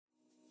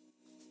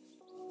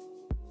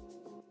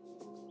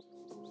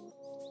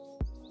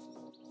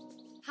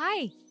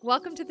Hi,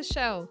 welcome to the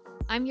show.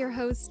 I'm your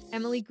host,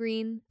 Emily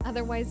Green,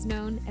 otherwise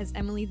known as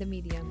Emily the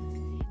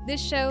Medium. This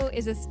show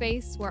is a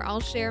space where I'll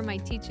share my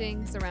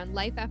teachings around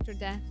life after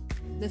death,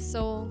 the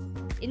soul,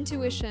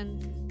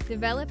 intuition,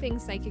 developing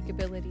psychic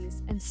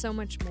abilities, and so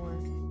much more.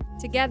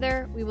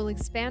 Together, we will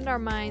expand our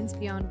minds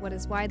beyond what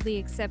is widely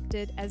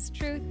accepted as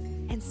truth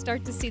and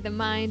start to see the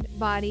mind,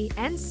 body,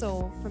 and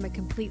soul from a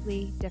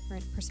completely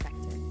different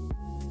perspective.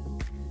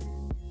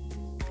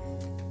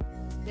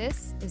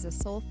 This is a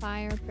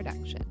Soulfire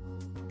production.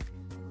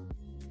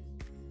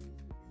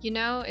 You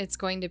know, it's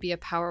going to be a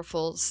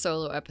powerful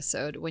solo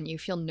episode when you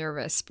feel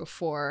nervous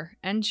before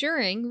and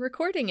during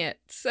recording it.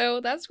 So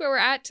that's where we're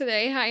at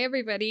today. Hi,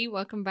 everybody.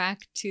 Welcome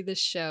back to the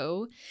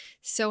show.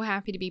 So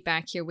happy to be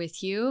back here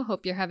with you.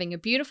 Hope you're having a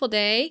beautiful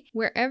day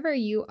wherever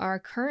you are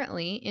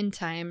currently in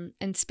time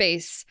and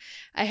space.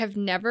 I have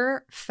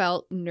never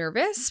felt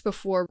nervous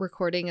before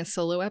recording a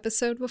solo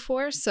episode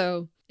before,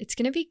 so it's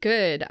going to be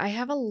good. I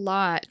have a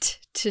lot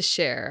to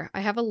share. I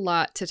have a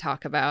lot to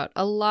talk about,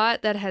 a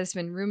lot that has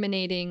been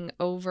ruminating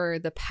over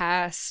the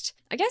past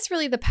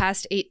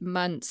 8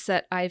 months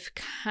that I've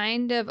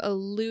kind of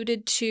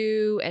alluded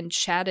to and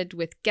chatted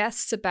with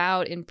guests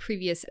about in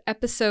previous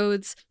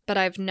episodes, but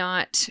I've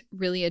not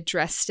really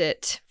addressed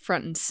it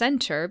front and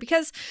center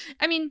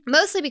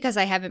mostly because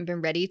I haven't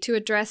been ready to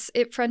address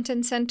it front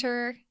and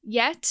center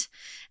yet.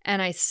 And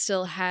I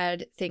still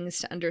had things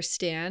to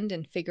understand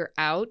and figure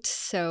out.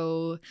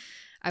 So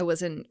I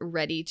wasn't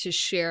ready to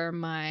share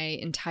my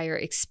entire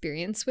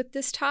experience with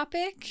this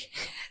topic.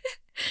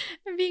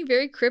 I'm being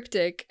very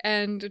cryptic,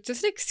 and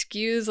just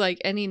excuse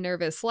any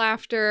nervous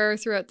laughter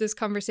throughout this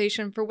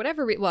conversation for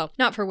whatever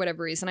not for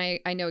whatever reason.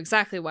 I know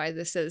exactly why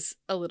this is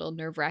a little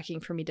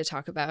nerve-wracking for me to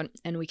talk about,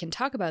 and we can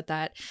talk about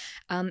that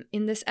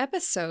in this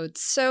episode.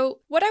 So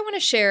what I want to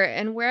share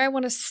and where I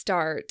want to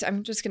start,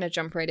 I'm just going to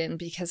jump right in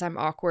because I'm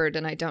awkward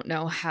and I don't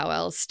know how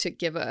else to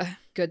give a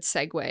good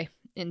segue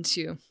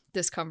into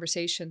this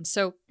conversation.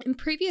 So in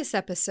previous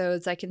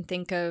episodes, I can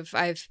think of,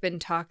 I've been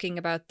talking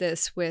about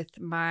this with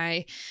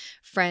my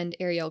friend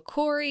Ariel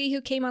Corey, who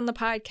came on the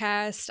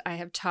podcast. I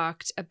have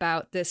talked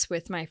about this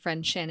with my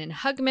friend Shannon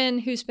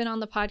Hugman, who's been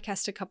on the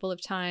podcast a couple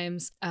of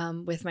times,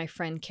 with my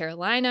friend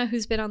Carolina,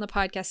 who's been on the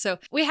podcast. So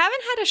we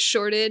haven't had a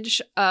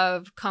shortage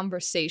of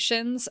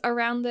conversations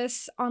around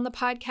this on the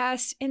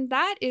podcast. And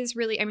that is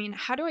really,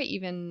 how do I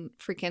even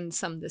freaking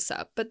sum this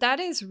up? But that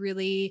is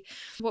really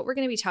what we're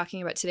going to be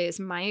talking about today, is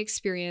my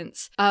experience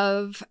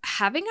of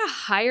having a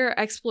higher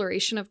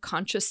exploration of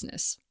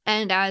consciousness.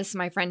 And as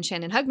my friend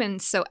Shannon Hugman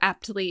so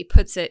aptly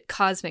puts it,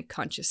 cosmic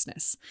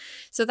consciousness.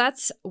 So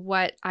that's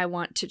what I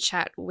want to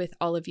chat with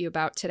all of you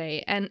about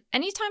today. And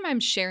anytime I'm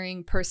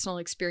sharing personal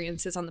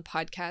experiences on the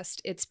podcast,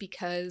 it's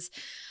because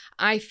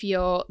I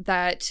feel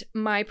that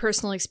my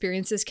personal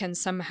experiences can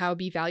somehow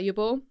be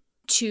valuable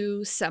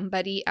to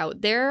somebody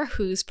out there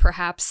who's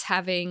perhaps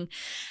having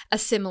a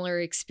similar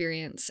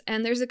experience.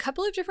 And there's a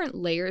couple of different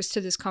layers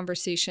to this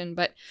conversation,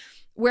 but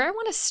where I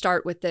want to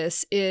start with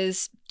this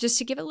is just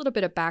to give a little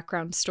bit of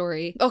background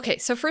story. Okay,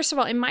 so first of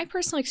all, in my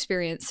personal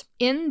experience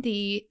in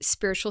the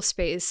spiritual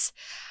space,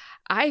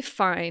 I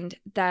find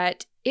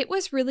that it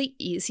was really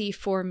easy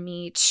for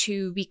me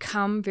to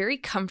become very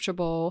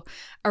comfortable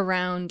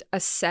around a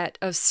set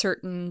of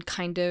certain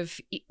kind of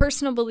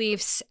personal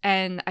beliefs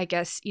and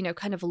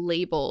kind of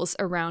labels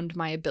around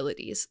my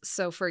abilities.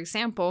 So for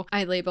example,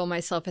 I label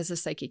myself as a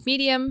psychic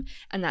medium,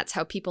 and that's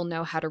how people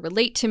know how to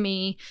relate to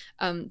me.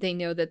 They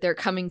know that they're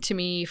coming to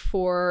me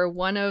for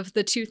one of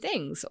the two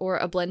things or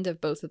a blend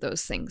of both of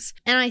those things.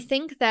 And I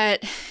think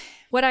that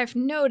what I've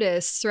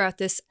noticed throughout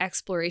this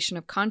exploration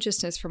of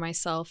consciousness for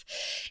myself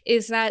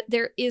is that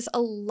there is a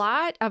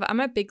lot of, I'm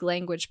a big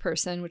language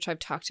person, which I've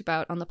talked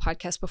about on the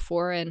podcast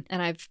before, and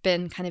I've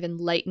been kind of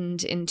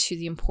enlightened into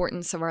the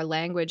importance of our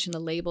language and the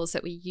labels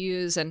that we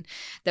use and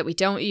that we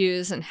don't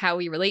use and how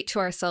we relate to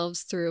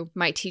ourselves through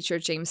my teacher,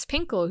 James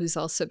Pinkle, who's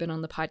also been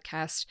on the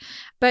podcast.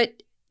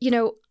 But,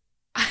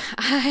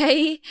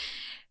 I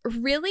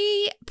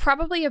really,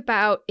 probably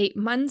about 8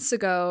 months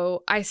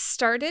ago, I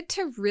started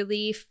to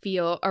really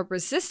feel a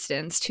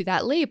resistance to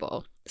that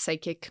label,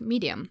 psychic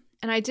medium.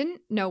 And I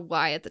didn't know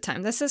why at the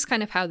time. This is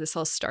kind of how this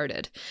all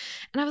started.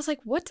 And I was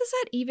like, what does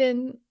that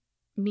even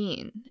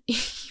mean?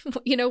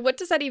 What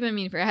does that even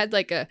mean for you? I had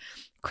a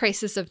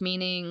crisis of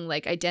meaning,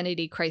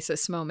 identity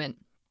crisis moment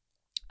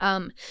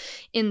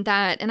in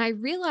that. And I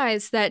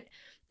realized that,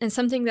 and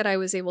something that I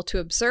was able to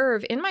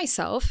observe in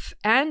myself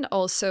and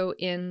also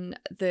in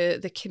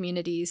the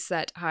communities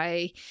that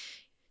I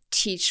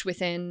teach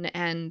within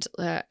and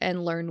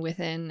learn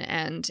within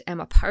and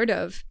am a part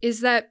of, is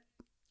that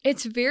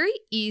it's very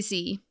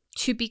easy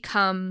to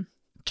become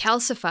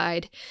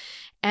calcified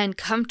and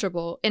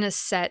comfortable in a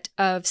set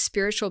of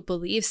spiritual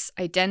beliefs,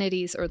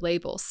 identities, or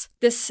labels.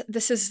 This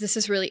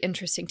is really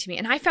interesting to me.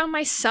 And I found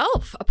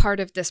myself a part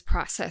of this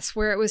process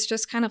where it was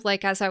just kind of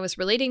like, as I was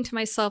relating to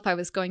myself, I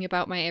was going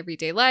about my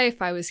everyday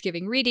life. I was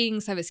giving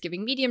readings. I was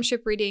giving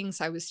mediumship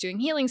readings. I was doing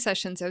healing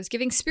sessions. I was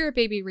giving spirit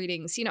baby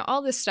readings,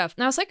 all this stuff.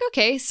 And I was like,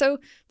 okay, so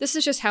this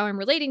is just how I'm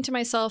relating to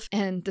myself,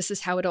 and this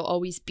is how it'll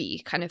always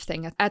be, kind of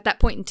thing. At that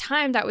point in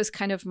time, that was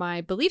kind of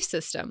my belief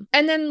system.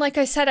 And then, like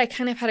I said, I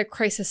kind of had a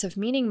crisis of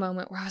meaning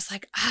moment where I was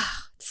like,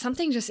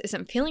 something just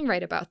isn't feeling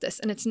right about this.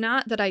 And it's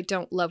not that I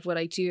don't love what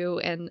I do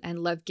and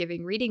love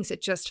giving readings.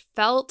 It just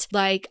felt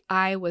like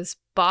I was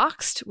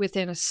boxed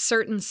within a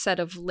certain set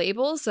of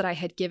labels that I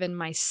had given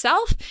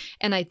myself,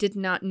 and I did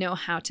not know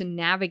how to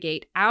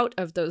navigate out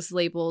of those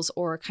labels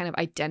or kind of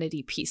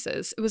identity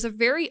pieces. It was a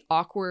very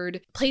awkward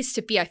place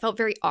to be. I felt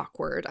very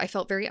awkward. I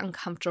felt very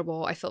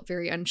uncomfortable. I felt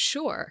very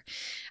unsure.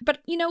 But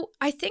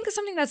I think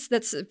something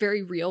that's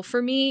very real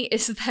for me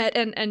is that,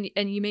 and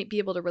you may be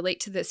able to relate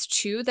to this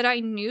too, that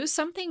I knew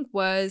something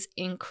was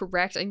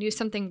incorrect. I knew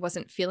something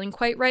wasn't feeling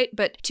quite right.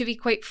 But to be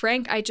quite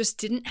frank, I just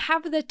didn't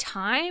have the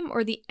time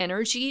or the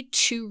energy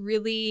to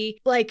really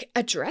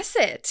address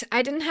it.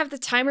 I didn't have the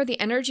time or the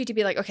energy to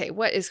be like, okay,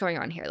 what is going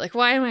on here?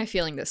 Why am I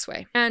feeling this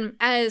way? And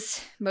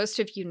as most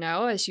of you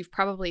know, as you've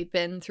probably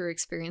been through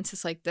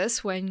experiences like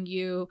this, when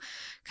you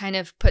kind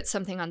of put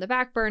something on the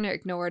back burner,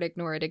 ignore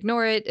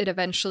it, it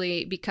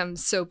eventually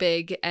becomes so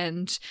big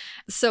and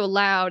so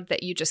loud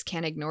that you just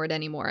can't ignore it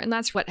anymore. And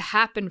that's what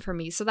happened for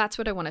me. So that's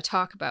what I want to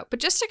talk about. But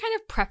just to kind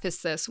of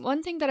preface this,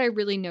 one thing that I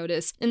really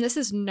noticed, and this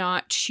is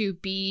not to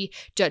be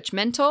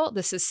judgmental,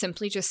 this is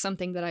simply just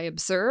something that I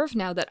observe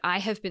now that I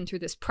have been through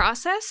this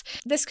process.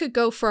 This could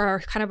go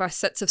for our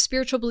sets of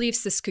spiritual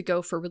beliefs. This could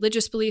go for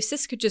religious beliefs.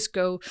 This could just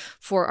go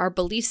for our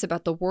beliefs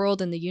about the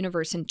world and the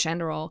universe in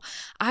general.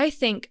 I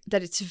think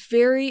that it's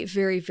very,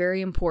 very,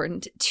 very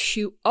important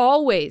to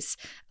always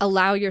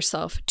allow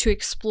yourself to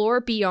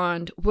explore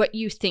beyond what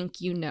you think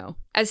you know.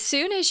 As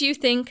soon as you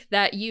think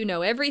that you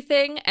know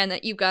everything and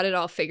that you've got it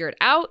all figured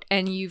out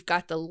and you've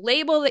got the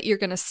label that you're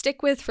going to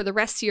stick with for the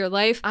rest of your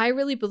life, I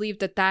really believe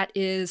that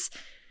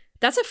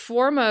that's a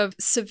form of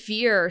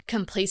severe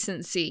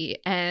complacency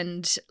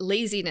and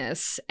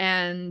laziness,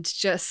 and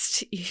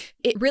just,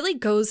 it really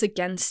goes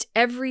against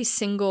every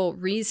single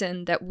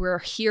reason that we're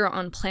here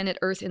on planet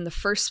Earth in the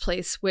first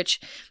place, which,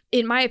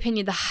 in my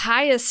opinion, the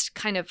highest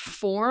kind of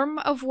form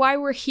of why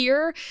we're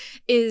here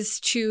is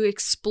to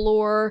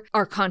explore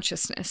our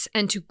consciousness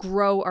and to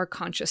grow our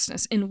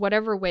consciousness in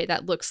whatever way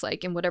that looks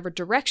like, in whatever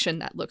direction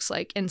that looks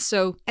like. And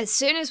so as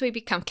soon as we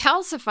become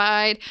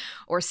calcified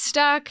or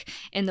stuck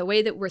in the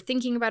way that we're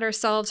thinking about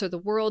ourselves or the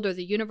world or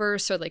the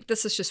universe, or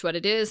this is just what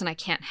it is and I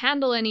can't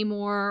handle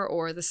anymore,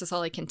 or this is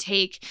all I can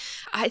take,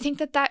 I think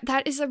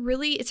that is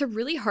it's a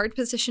really hard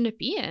position to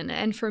be in.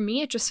 And for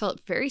me, it just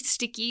felt very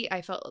sticky.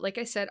 I felt, like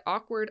I said,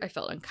 awkward. I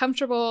felt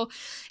uncomfortable.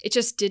 It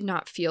just did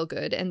not feel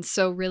good. And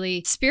so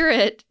really,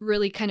 Spirit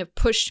really kind of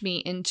pushed me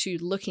into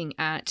looking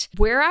at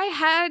where I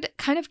had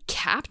kind of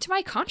capped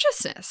my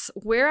consciousness,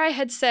 where I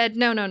had said,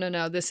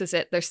 no, this is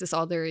it. This is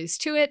all there is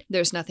to it.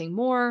 There's nothing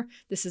more.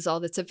 This is all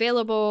that's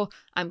available.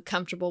 I'm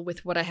comfortable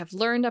with what I have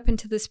learned up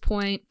until this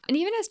point. And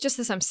even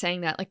as I'm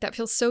saying that, that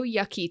feels so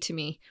yucky to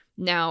me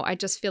now. I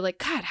just feel like,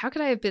 God, how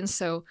could I have been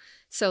so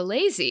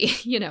lazy?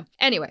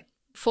 Anyway.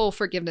 Full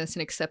forgiveness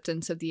and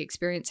acceptance of the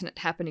experience, and it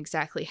happened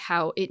exactly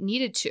how it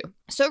needed to.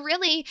 So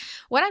really,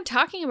 what I'm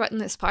talking about in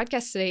this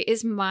podcast today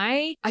is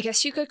I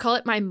guess you could call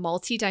it my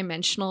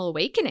multidimensional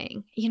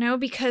awakening,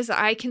 because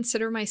I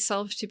consider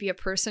myself to be a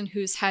person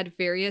who's had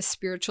various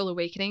spiritual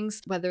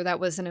awakenings, whether that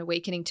was an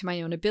awakening to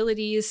my own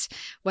abilities,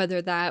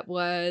 whether that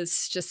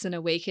was just an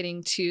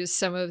awakening to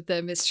some of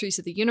the mysteries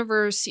of the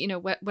universe,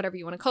 whatever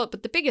you want to call it.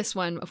 But the biggest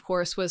one, of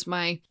course, was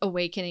my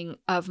awakening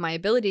of my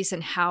abilities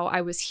and how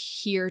I was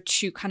here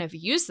to kind of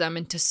use them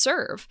and to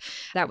serve.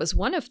 That was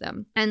one of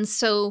them. And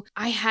so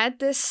I've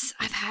had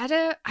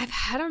a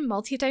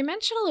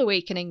multidimensional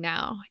awakening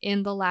now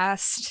in the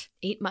last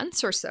 8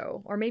 months or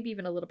so, or maybe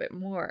even a little bit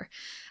more.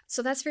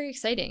 So that's very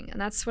exciting.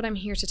 And that's what I'm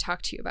here to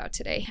talk to you about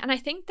today. And I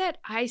think that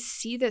I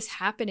see this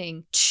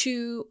happening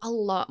to a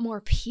lot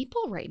more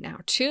people right now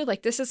too.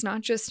 This is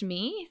not just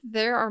me.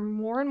 There are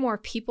more and more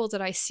people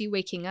that I see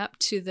waking up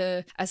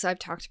to as I've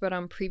talked about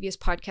on previous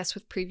podcasts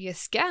with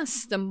previous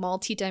guests, the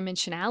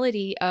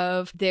multidimensionality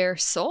of their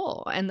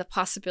soul and the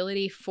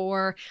possibility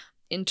for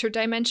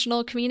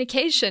interdimensional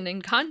communication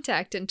and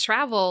contact and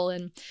travel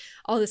and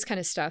all this kind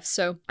of stuff.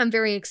 So I'm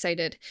very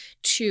excited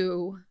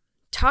to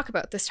talk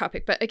about this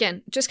topic. But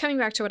again, just coming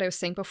back to what I was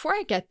saying before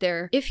I get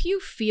there, if you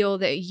feel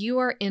that you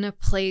are in a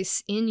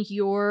place in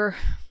your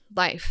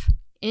life,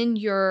 in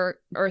your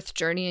earth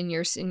journey, in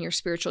your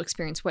spiritual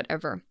experience,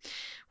 whatever,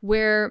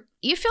 where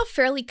you feel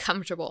fairly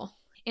comfortable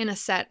in a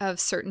set of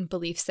certain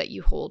beliefs that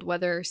you hold,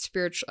 whether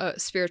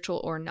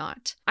spiritual or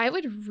not, I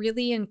would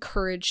really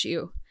encourage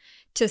you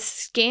to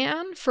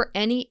scan for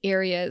any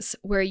areas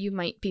where you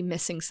might be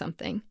missing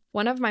something.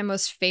 One of my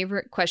most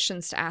favorite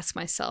questions to ask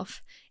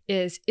myself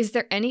is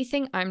there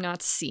anything I'm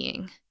not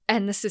seeing?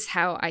 And this is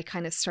how I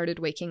kind of started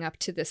waking up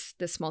to this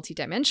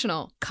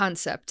multidimensional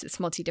concept, this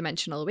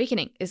multidimensional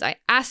awakening, is I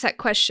asked that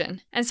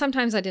question. And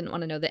sometimes I didn't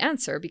want to know the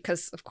answer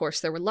because, of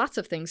course, there were lots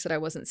of things that I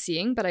wasn't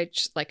seeing. But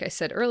like I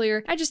said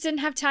earlier, I just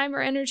didn't have time or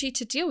energy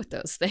to deal with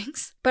those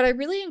things. But I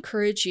really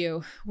encourage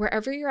you,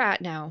 wherever you're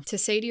at now, to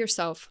say to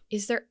yourself,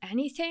 is there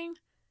anything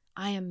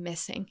I am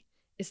missing?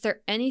 Is there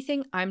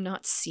anything I'm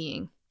not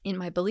seeing in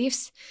my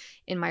beliefs,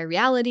 in my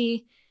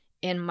reality,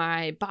 in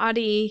my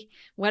body,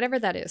 whatever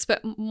that is?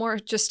 But more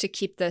just to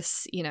keep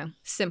this,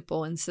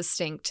 simple and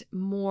succinct,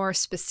 more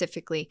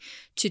specifically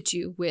to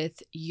do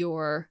with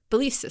your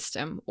belief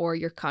system or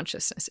your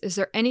consciousness. Is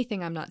there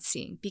anything I'm not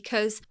seeing?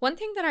 Because one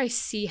thing that I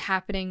see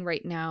happening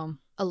right now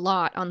a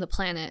lot on the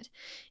planet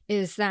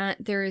is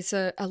that there is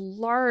a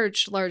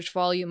large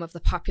volume of the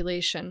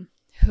population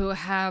who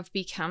have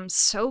become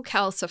so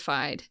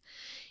calcified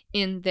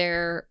in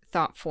their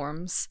thought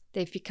forms.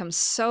 They've become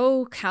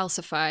so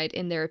calcified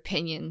in their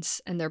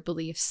opinions and their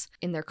beliefs,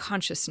 in their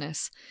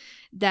consciousness,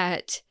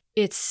 that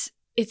it's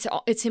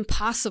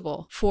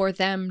impossible for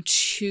them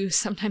to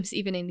sometimes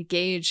even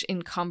engage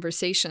in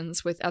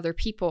conversations with other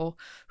people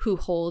who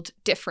hold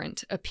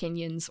different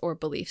opinions or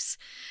beliefs.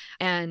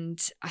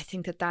 And I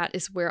think that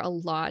is where a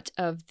lot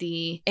of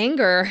the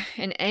anger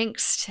and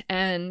angst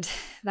and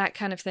that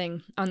kind of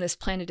thing on this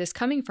planet is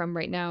coming from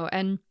right now.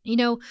 And,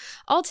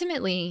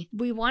 ultimately,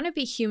 we want to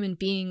be human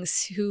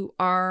beings who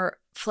are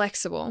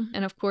flexible.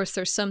 And of course,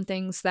 there's some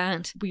things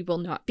that we will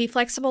not be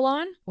flexible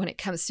on when it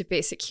comes to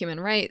basic human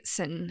rights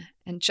and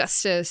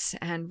justice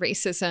and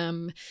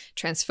racism,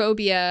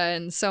 transphobia,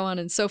 and so on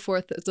and so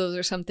forth. Those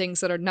are some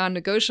things that are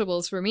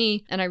non-negotiables for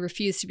me, and I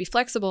refuse to be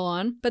flexible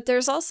on. But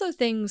there's also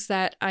things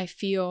that I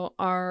feel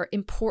are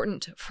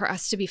important for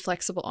us to be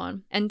flexible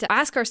on and to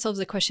ask ourselves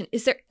the question,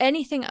 is there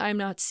anything I'm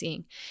not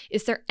seeing?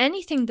 Is there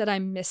anything that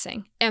I'm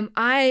missing? Am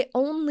I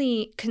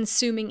only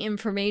consuming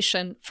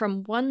information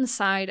from one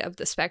side of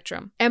the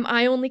spectrum? Am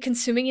I only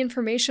consuming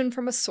information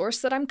from a source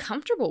that I'm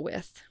comfortable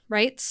with?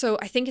 Right? So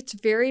I think it's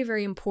very,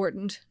 very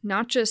important,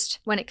 not just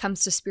when it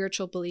comes to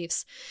spiritual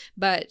beliefs,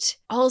 but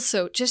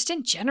also just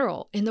in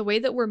general, in the way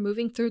that we're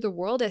moving through the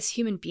world as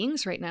human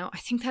beings right now. I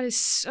think that is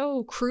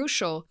so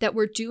crucial that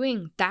we're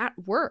doing that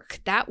work.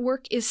 That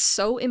work is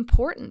so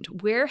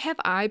important. Where have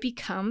I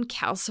become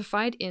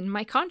calcified in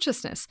my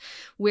consciousness?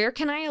 Where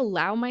can I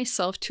allow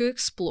myself to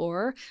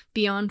explore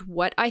beyond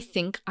what I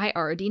think I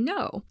already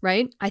know,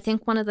 right? I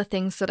think one of the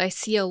things that I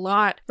see a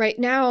lot right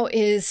now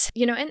is,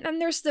 and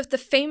there's the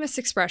famous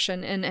expression,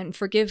 and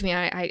forgive me,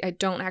 I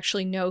don't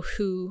actually know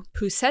who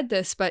said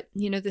this, but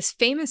this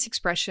famous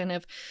expression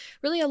of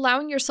really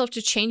allowing yourself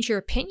to change your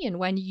opinion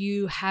when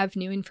you have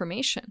new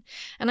information.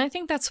 And I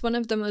think that's one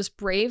of the most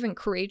brave and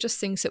courageous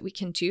things that we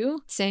can do,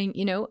 saying,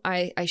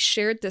 I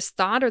shared this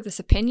thought or this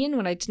opinion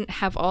when I didn't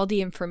have all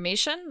the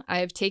information. I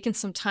have taken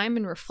some time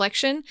and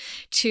reflection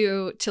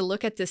to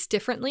look at this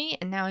differently,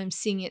 and now I'm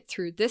seeing it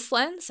through this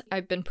lens.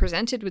 I've been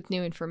presented with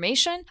new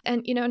information,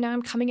 and now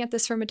I'm coming at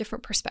this from a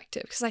different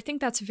perspective, because I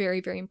think that's very,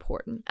 very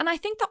important. And I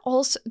think that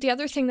also the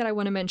other thing that I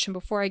want to mention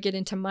before I get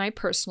into my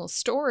personal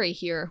story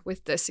here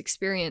with this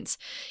experience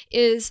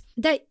is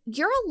that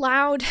you're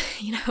allowed,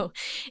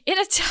 in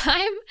a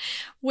time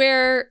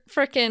where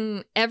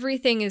frickin'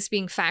 everything is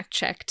being fact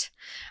checked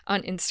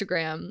on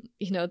Instagram,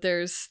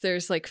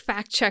 there's like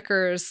fact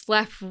checkers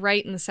left,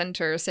 right, and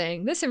center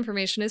saying this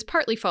information is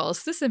partly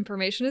false, this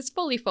information is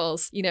fully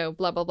false,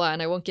 blah, blah, blah.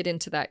 And I won't get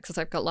into that because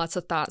I've got lots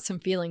of thoughts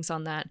and feelings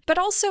on that. But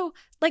also,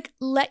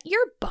 let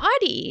your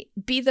body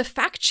be the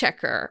fact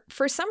checker.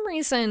 For some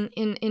reason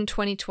in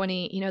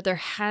 2020, there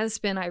has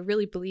been, I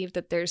really believe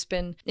that there's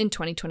been, in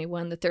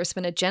 2021, that there's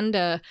been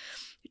agenda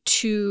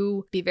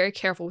to be very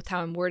careful with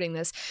how I'm wording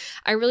this.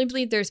 I really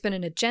believe there's been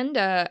an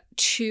agenda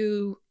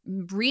to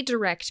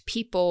redirect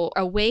people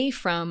away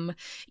from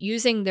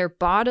using their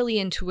bodily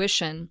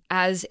intuition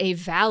as a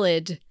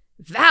valid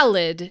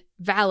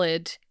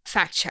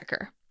fact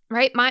checker,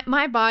 right?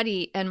 My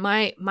body and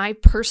my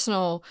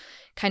personal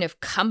kind of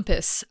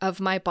compass of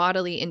my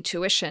bodily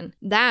intuition,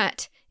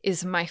 that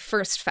is my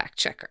first fact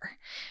checker.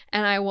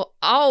 And I will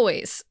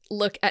always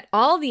look at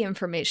all the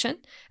information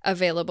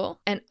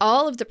available and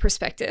all of the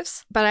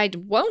perspectives, but I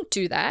won't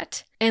do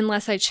that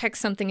unless I check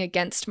something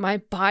against my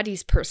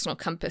body's personal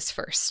compass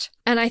first.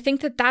 And I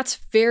think that that's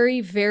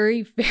very,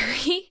 very,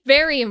 very,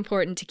 very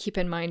important to keep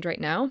in mind right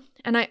now.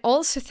 And I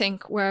also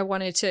think where I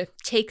wanted to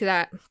take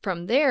that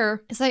from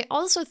there is I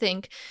also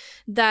think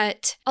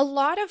that a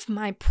lot of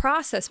my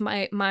process,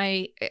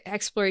 my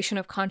exploration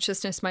of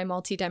consciousness, my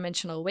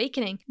multidimensional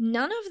awakening,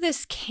 none of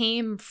this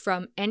came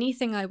from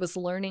anything I was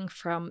learning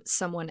from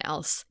someone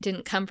else. It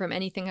didn't come from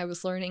anything I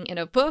was learning in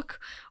a book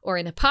or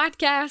in a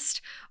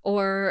podcast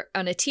or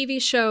on a TV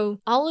show.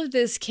 All of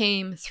this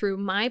came through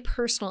my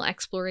personal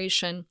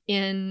exploration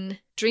in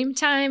dream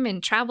time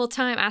and travel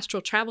time,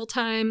 astral travel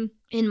time,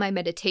 in my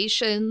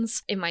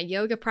meditations, in my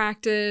yoga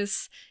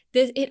practice,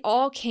 it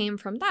all came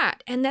from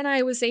that. And then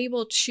I was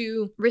able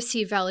to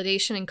receive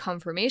validation and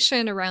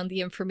confirmation around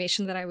the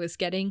information that I was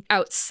getting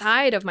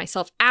outside of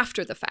myself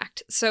after the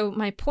fact. So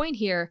my point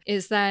here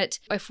is that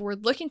if we're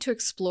looking to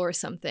explore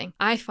something,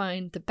 I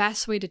find the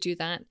best way to do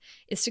that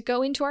is to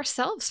go into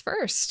ourselves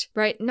first,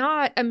 right?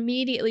 Not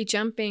immediately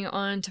jumping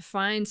on to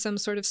find some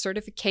sort of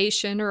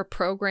certification or a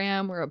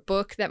program or a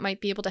book that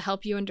might be able to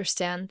help you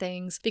understand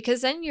things,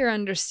 because then you're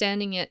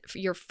understanding it,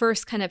 your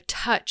first kind of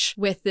touch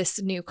with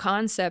this new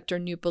concept or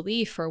new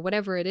belief or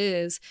whatever it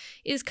is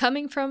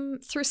coming from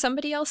through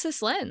somebody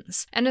else's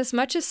lens. And as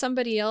much as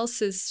somebody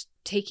else is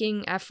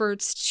taking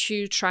efforts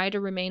to try to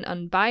remain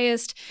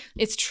unbiased,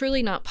 it's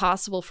truly not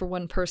possible for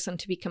one person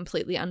to be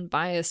completely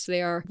unbiased.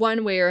 They are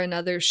one way or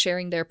another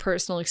sharing their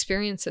personal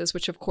experiences,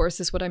 which of course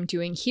is what I'm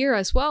doing here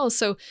as well.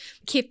 So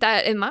keep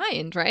that in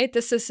mind, right?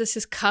 This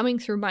is coming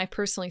through my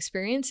personal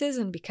experiences,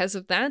 and because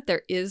of that,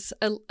 there is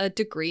a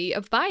degree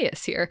of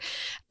bias here.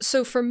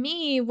 So for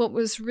me, what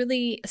was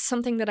really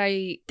something that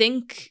I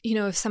think,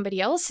 if somebody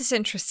else is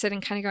interested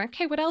in kind of going,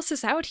 okay, what else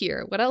is out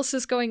here? What else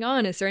is going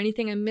on? Is there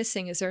anything I'm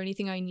missing? Is there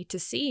anything I need to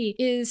see?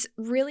 Is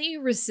really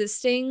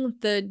resisting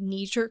the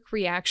knee-jerk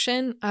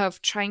reaction of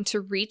trying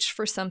to reach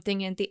for something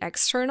in the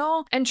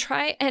external and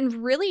try and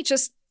really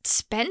just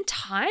spend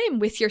time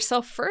with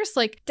yourself first.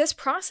 Like, this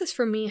process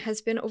for me has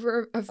been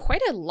over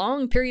quite a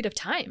long period of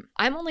time.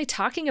 I'm only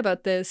talking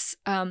about this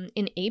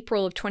in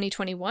April of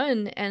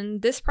 2021,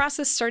 and this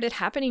process started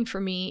happening for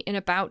me in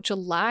about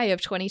July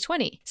of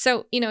 2020.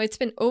 So, it's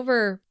been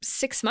over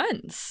 6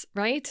 months,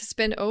 right? It's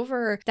been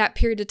over that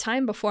period of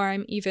time before I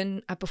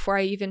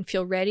even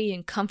feel ready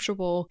and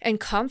comfortable and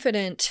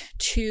confident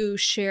to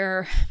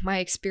share my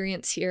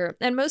experience here.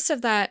 And most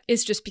of that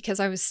is just because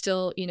I was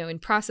still, in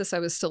process. I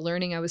was still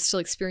learning. I was still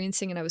experiencing,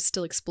 and I was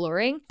still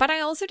exploring. But I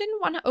also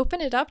didn't want to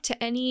open it up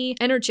to any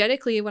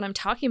energetically when I'm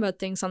talking about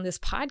things on this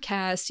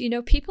podcast.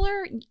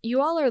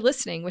 You all are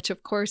listening, which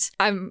of course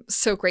I'm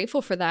so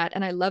grateful for that.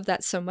 And I love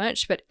that so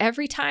much. But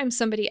every time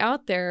somebody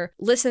out there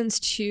listens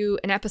to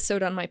an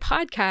episode on my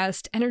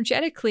podcast,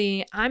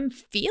 energetically, I'm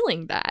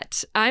feeling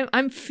that.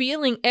 I'm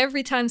feeling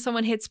every time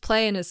someone hits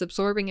play and is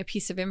absorbing a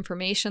piece of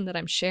information that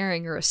I'm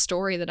sharing or a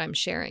story that I'm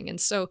sharing. And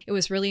so it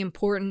was really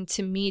important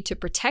to me to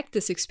protect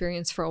this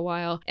experience for a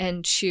while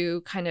and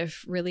to kind of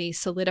really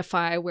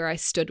solidify where I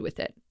stood with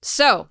it.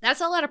 So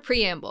that's a lot of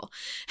preamble.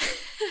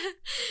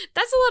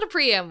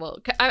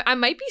 I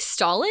might be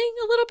stalling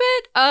a little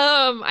bit.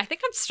 I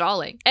think I'm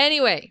stalling.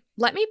 Anyway,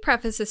 let me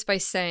preface this by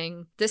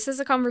saying this is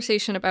a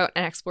conversation about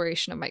an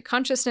exploration of my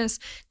consciousness.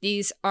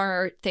 These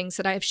are things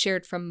that I've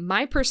shared from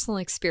my personal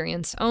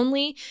experience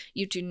only.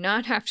 You do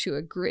not have to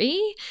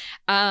agree.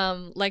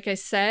 Like I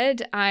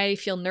said, I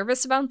feel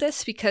nervous about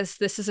this because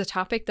this is a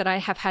topic that I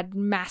have had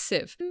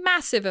massive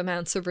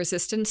amounts of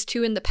resistance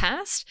to in the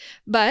past.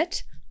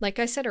 But like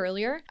I said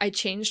earlier, I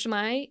changed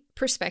my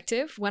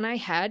perspective when I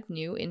had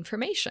new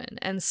information.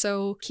 And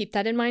so keep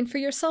that in mind for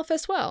yourself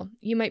as well.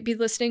 You might be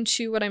listening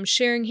to what I'm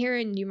sharing here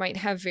and you might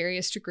have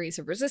various degrees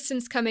of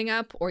resistance coming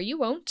up, or you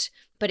won't.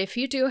 But if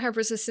you do have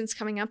resistance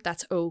coming up,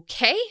 that's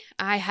okay.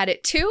 I had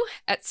it too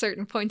at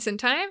certain points in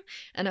time,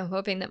 and I'm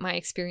hoping that my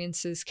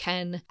experiences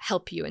can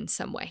help you in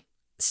some way.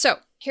 So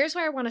here's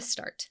where I want to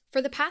start.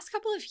 For the past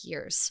couple of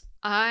years,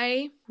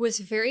 I was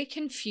very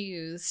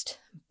confused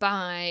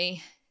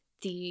by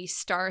the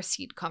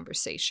starseed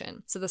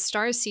conversation. So the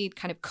starseed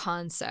kind of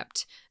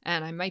concept,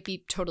 and I might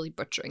be totally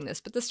butchering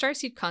this, but the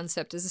starseed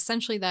concept is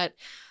essentially that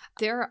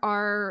there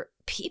are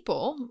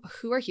people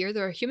who are here,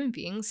 there are human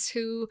beings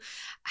who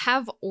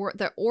have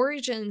the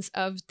origins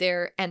of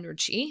their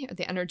energy,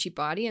 the energy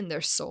body and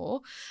their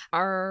soul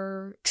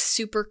are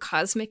super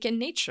cosmic in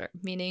nature,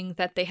 meaning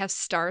that they have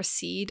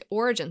starseed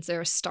origins.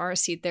 They're a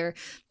starseed.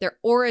 Their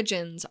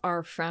origins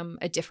are from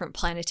a different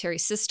planetary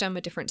system,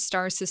 a different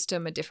star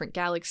system, a different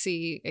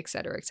galaxy, et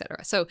cetera, et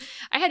cetera. So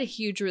I had a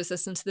huge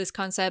resistance to this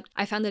concept.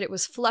 I found that it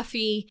was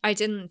fluffy. I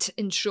didn't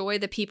enjoy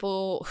the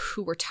people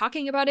who were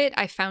talking about it.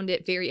 I found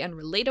it very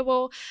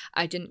unrelatable.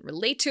 I didn't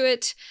relate to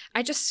it.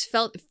 I just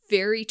felt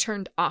very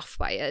turned off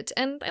by it.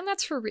 And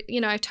that's for,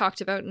 I've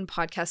talked about in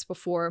podcasts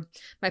before,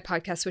 my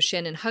podcast with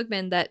Shannon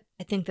Hugman, that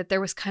I think that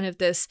there was kind of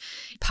this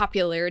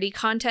popularity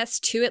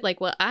contest to it. Like,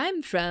 well,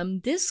 I'm from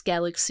this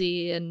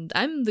galaxy and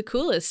I'm the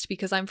coolest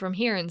because I'm from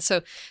here. And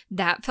so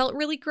that felt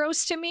really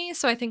gross to me.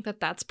 So I think that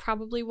that's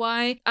probably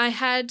why I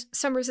had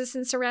some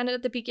resistance around it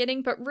at the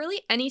beginning. But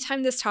really,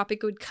 anytime this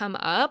topic would come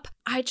up,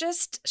 I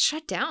just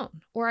shut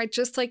down, or I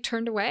just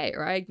turned away,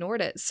 or I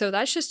ignored it. So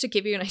that's just to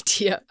give you an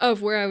idea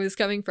of where I was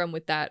coming from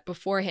with that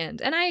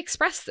beforehand. And I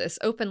expressed this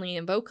openly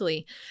and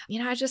vocally.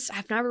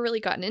 I've never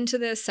really gotten into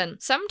this.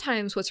 And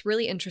sometimes what's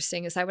really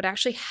interesting is I would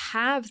actually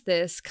have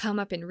this come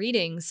up in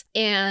readings,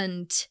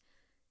 and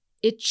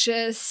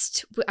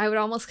I would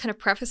almost kind of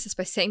preface this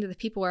by saying to the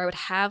people where I would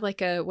have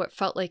like what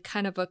felt like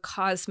kind of a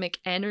cosmic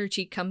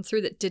energy come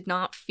through that did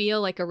not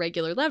feel like a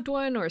regular loved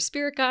one or a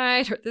spirit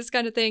guide or this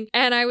kind of thing.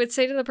 And I would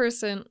say to the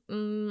person,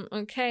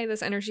 okay,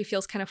 this energy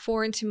feels kind of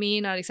foreign to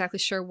me, not exactly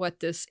sure what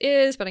this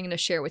is, but I'm going to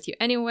share it with you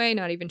anyway,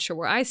 not even sure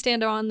where I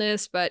stand on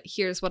this, but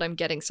here's what I'm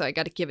getting, so I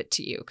got to give it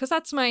to you. Because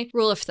that's my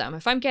rule of thumb.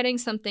 If I'm getting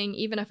something,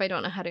 even if I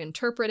don't know how to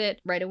interpret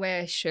it, right away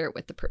I share it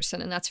with the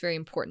person, and that's very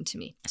important to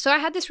me. So I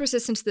had this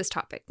resistance to this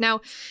topic.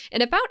 Now,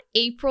 in about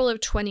April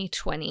of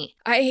 2020,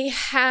 I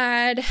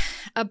had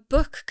a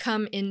book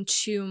come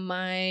into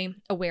my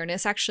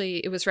awareness.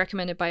 Actually, it was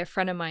recommended by a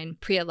friend of mine,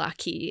 Priya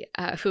Laki,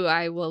 who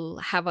I will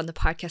have on the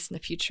podcast in the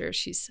future.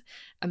 She's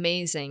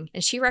amazing.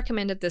 And she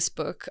recommended this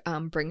book,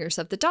 Bringers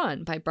of the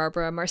Dawn by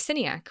Barbara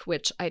Marciniak,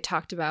 which I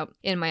talked about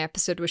in my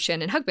episode with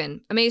Shannon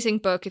Hugman. Amazing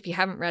book. If you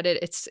haven't read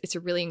it, it's a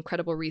really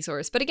incredible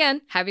resource. But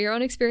again, have your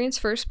own experience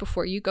first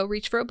before you go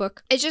reach for a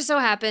book. It just so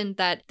happened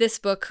that this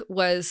book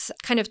was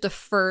kind of the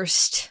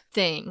first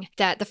thing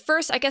that the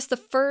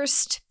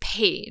first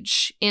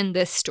page in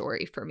this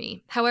story for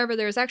me. However,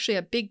 there's actually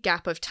a big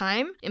gap of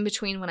time in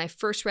between when I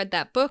first read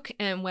that book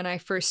and when I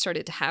first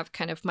started to have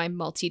kind of my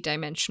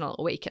multidimensional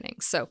awakening.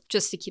 So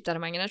just to keep that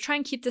in mind, I'm going to try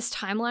and keep this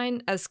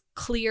timeline as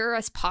clear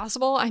as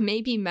possible. I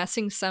may be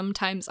messing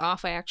sometimes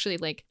off. I actually,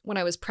 when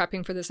I was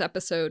prepping for this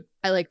episode,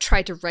 I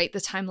tried to write the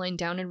timeline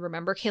down and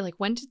remember, okay,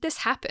 when did this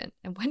happen?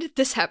 And when did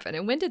this happen?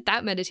 And when did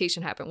that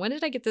meditation happen? When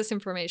did I get this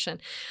information?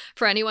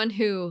 For anyone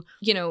who,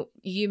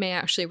 you may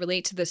actually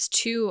relate to this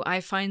too,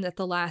 I find that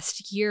the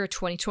last year,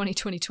 2020,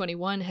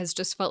 2021, has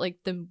just felt like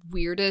the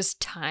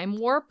weirdest time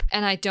warp.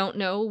 And I don't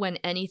know when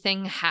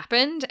anything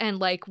happened. And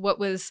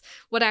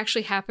what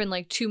actually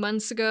happened 2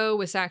 months ago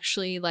was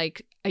actually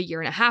a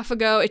year and a half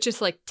ago. It's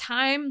just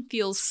time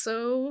feels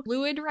so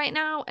fluid right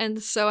now.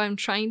 And so I'm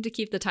trying to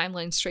keep the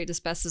timeline straight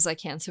as best as I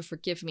can. So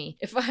forgive me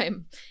if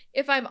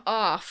I'm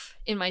off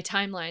in my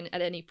timeline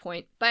at any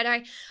point. But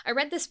I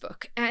read this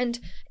book and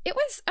it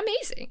was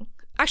amazing.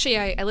 Actually,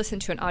 I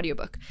listened to an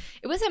audiobook.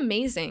 It was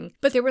amazing,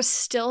 but there was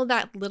still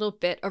that little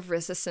bit of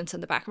resistance in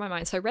the back of my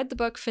mind. So I read the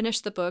book,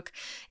 finished the book,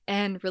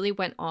 and really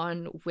went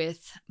on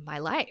with my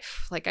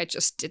life. I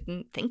just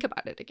didn't think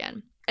about it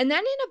again. And then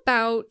in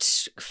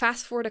about,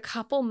 fast forward a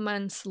couple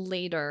months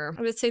later,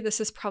 I would say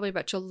this is probably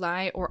about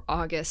July or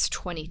August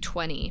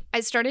 2020,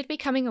 I started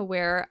becoming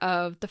aware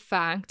of the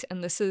fact,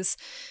 and this is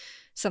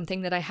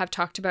something that I have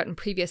talked about in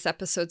previous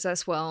episodes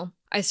as well,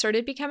 I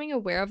started becoming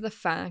aware of the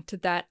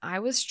fact that I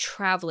was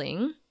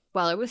traveling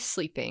while I was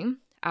sleeping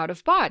out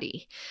of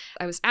body.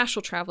 I was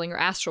astral traveling or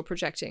astral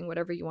projecting,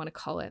 whatever you want to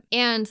call it.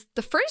 And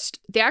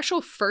the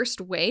actual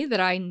first way that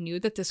I knew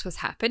that this was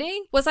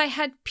happening was I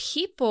had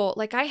people,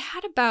 I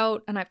had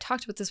about, and I've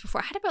talked about this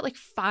before, I had about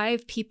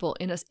 5 people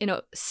in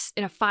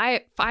a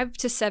 5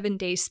 to 7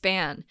 day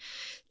span,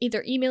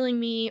 either emailing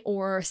me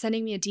or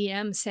sending me a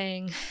DM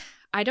saying,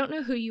 I don't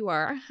know who you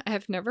are. I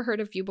have never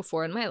heard of you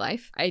before in my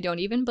life. I don't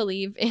even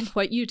believe in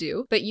what you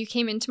do, but you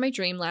came into my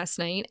dream last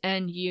night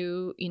and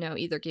you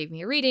either gave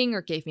me a reading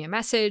or gave me a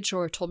message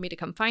or told me to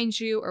come find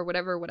you or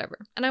whatever.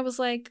 And I was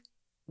like,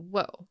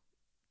 whoa,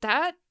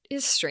 that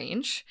is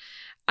strange.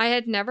 I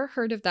had never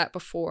heard of that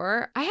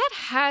before. I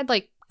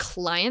had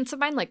clients of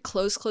mine,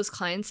 close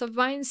clients of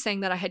mine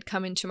saying that I had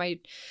come into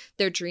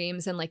their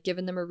dreams and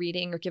given them a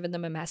reading or given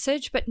them a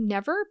message, but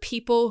never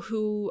people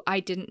who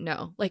I didn't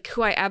know,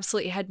 who I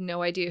absolutely had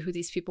no idea who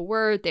these people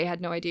were. They had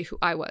no idea who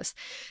I was.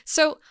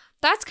 So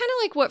that's kind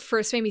of what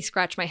first made me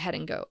scratch my head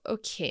and go,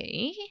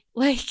 okay,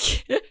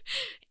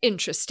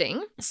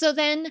 interesting. So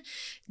then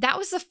that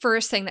was the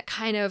first thing that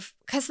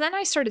because then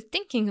I started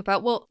thinking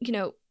about,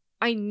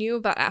 I knew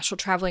about astral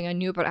traveling, I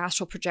knew about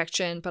astral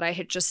projection, but I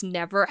had just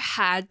never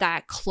had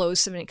that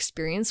close of an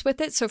experience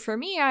with it. So for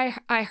me,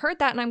 I heard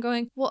that and I'm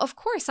going, well, of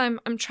course, I'm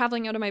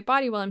traveling out of my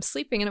body while I'm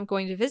sleeping and I'm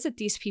going to visit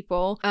these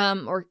people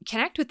or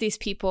connect with these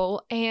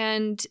people.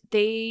 And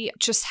they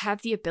just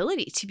have the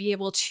ability to be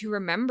able to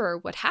remember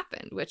what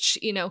happened, which,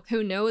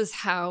 who knows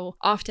how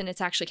often it's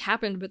actually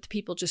happened, but the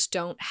people just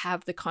don't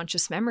have the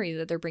conscious memory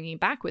that they're bringing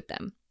back with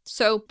them.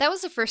 So that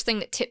was the first thing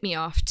that tipped me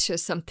off to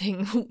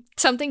something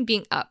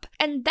being up.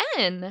 And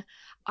then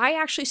I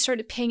actually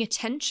started paying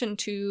attention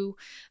to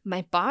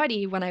my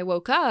body when I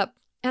woke up.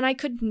 And I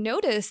could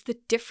notice the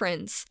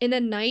difference in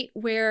a night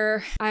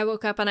where I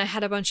woke up and I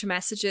had a bunch of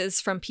messages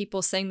from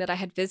people saying that I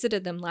had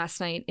visited them last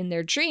night in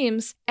their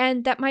dreams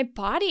and that my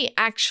body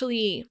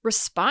actually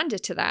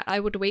responded to that. I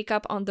would wake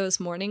up on those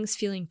mornings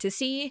feeling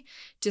dizzy,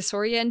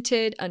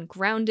 disoriented,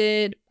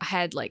 ungrounded. I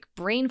had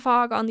brain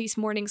fog on these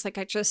mornings. I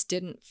just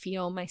didn't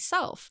feel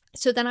myself.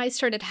 So then I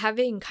started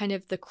having kind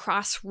of the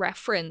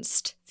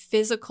cross-referenced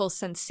physical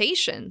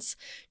sensations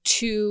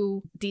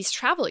to these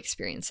travel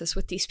experiences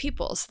with these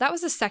people. So that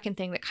was the second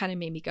thing that kind of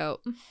made me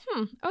go,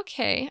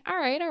 okay, all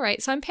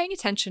right. So I'm paying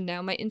attention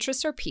now. My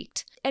interests are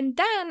piqued. And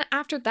then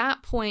after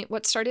that point,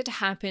 what started to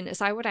happen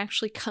is I would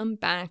actually come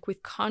back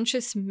with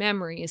conscious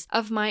memories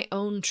of my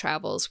own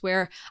travels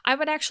where I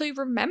would actually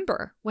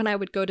remember when I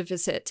would go to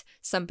visit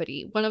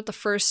somebody. One of the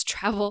first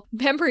travel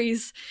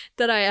memories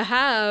that I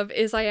have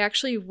is I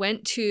actually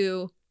went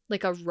to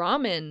like a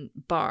ramen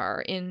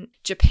bar in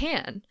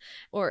Japan,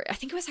 or I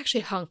think it was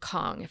actually Hong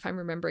Kong, if I'm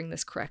remembering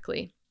this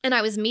correctly. And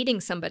I was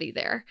meeting somebody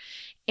there,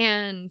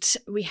 and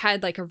we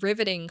had like a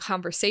riveting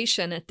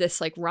conversation at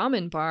this like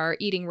ramen bar,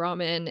 eating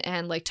ramen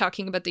and like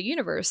talking about the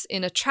universe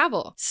in a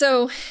travel.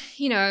 So,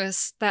 I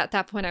was at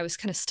that point, I was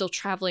kind of still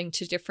traveling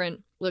to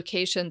different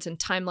locations and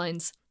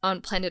timelines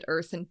on planet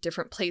Earth in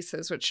different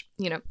places, which,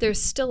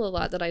 there's still a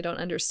lot that I don't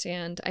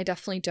understand. I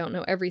definitely don't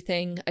know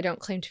everything. I don't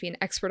claim to be an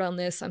expert on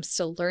this. I'm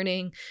still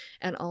learning,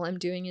 and all I'm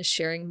doing is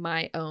sharing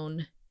my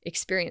own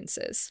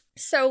experiences.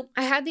 So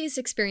I had these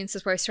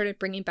experiences where I started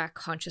bringing back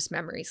conscious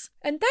memories.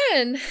 And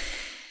then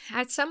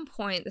at some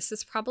point, this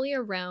is probably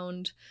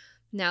around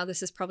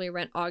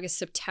August,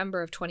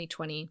 September of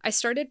 2020, I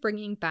started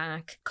bringing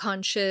back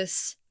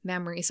conscious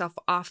memories of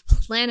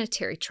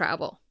off-planetary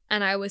travel.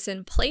 And I was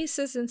in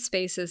places and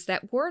spaces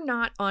that were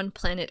not on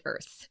planet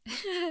Earth.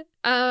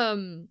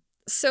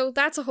 So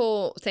that's a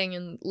whole thing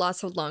and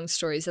lots of long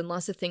stories and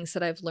lots of things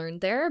that I've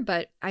learned there.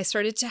 But I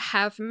started to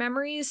have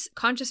memories,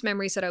 conscious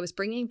memories that I was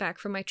bringing back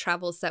from my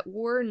travels that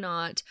were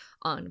not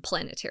on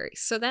planetary.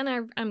 So then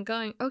I'm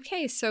going,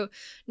 okay, so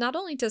not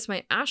only does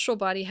my astral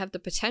body have the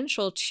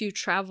potential to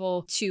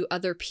travel to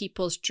other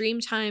people's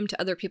dream time,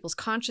 to other people's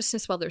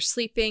consciousness while they're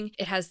sleeping,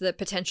 it has the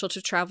potential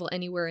to travel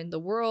anywhere in the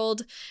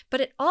world,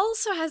 but it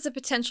also has the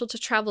potential to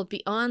travel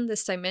beyond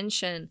this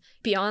dimension,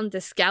 beyond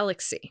this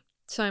galaxy.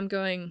 So I'm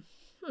going,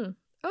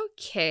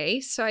 okay,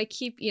 so I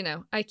keep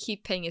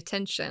paying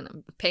attention.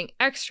 I'm paying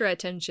extra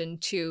attention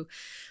to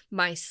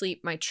my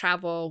sleep, my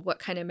travel, what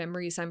kind of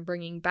memories I'm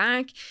bringing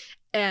back,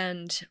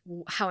 and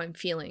how I'm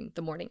feeling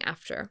the morning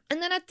after.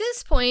 And then at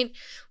this point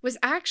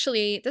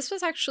this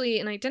was actually,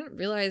 and I didn't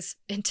realize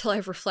until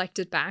I've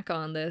reflected back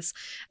on this,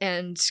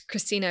 and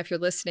Christina, if you're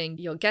listening,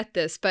 you'll get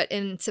this, but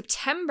in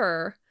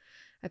September,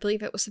 I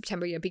believe it was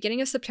September, beginning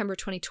of September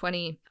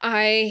 2020,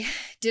 I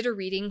did a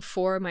reading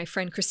for my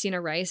friend Christina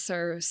Rice,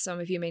 or some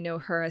of you may know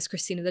her as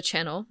Christina the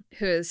Channel,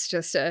 who is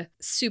just a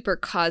super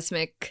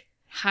cosmic,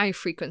 high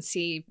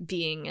frequency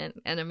being and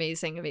an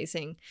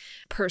amazing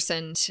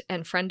person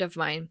and friend of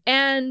mine.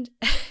 And,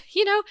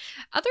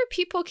 other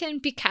people can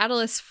be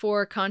catalysts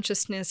for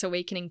consciousness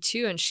awakening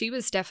too. And she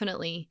was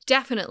definitely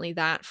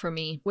that for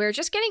me, where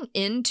just getting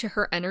into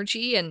her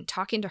energy and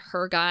talking to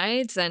her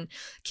guides and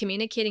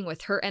communicating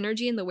with her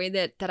energy in the way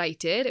that I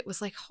did, it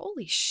was like,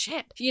 holy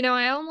shit.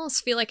 I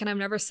almost feel like, and I've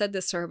never said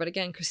this to her, but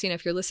again, Christina,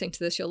 if you're listening to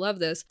this, you'll love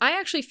this. I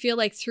actually feel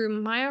like through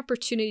my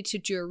opportunity to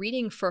do a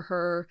reading for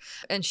her,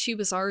 and she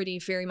was already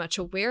very much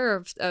aware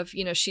of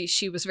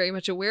she was very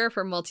much aware of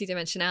her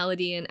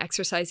multidimensionality and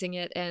exercising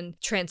it and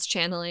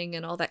trans-channeling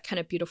and all that kind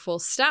of beautiful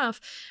stuff.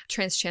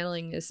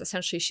 Trans-channeling is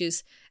essentially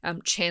she's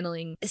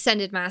channeling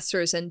ascended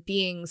masters and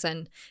beings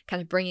and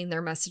kind of bringing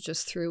their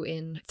messages through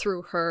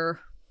her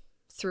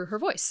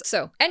voice.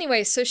 So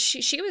anyway, so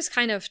she was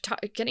kind of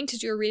getting to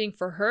do a reading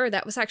for her.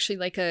 That was actually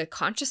like a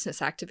consciousness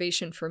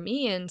activation for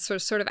me. And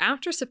sort of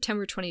after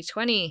September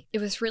 2020, it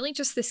was really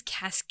just this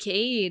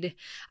cascade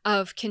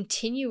of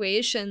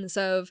continuations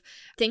of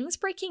things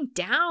breaking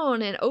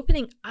down and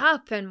opening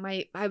up. And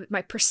my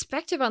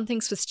perspective on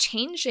things was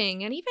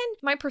changing. And even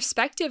my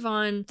perspective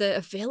on the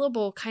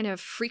available kind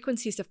of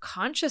frequencies of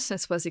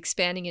consciousness was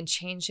expanding and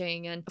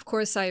changing. And of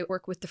course, I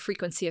work with the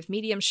frequency of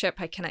mediumship.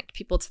 I connect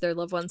people to their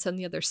loved ones on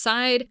the other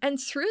side. And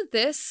through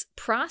this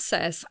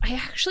process, I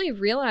actually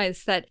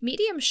realized that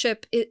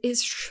mediumship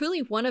is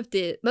truly one of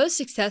the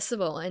most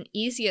accessible and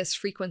easiest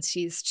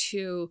frequencies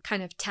to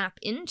kind of tap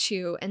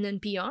into. And then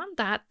beyond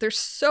that, there's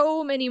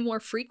so many more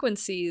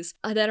frequencies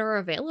that are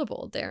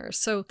available there.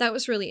 So that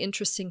was really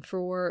interesting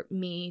for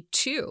me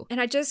too.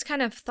 And I just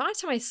kind of thought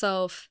to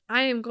myself,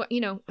 I am going,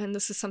 and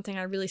this is something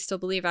I really still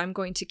believe, I'm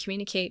going to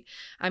communicate.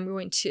 I'm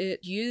going to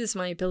use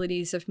my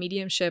abilities of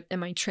mediumship and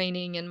my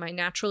training and my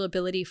natural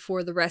ability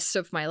for the rest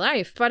of my life.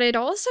 But it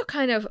also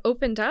kind of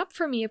opened up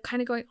for me of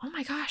kind of going, oh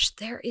my gosh,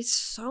 there is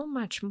so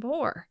much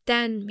more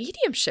than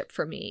mediumship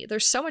for me.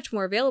 There's so much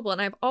more available.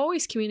 And I've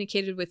always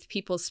communicated with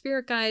people's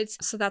spirit guides.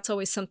 So that's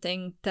always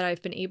something that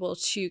I've been able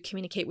to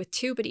communicate with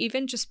too. But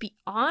even just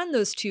beyond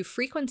those two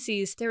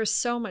frequencies, there was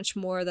so much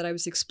more that I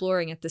was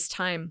exploring at this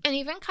time. And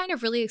even kind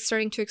of really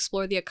starting to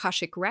explore the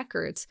Akashic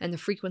records and the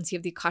frequency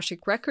of the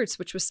Akashic records,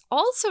 which was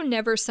also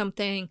never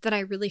something that I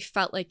really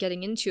felt like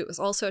getting into. It was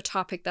also a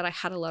topic that I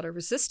had a lot of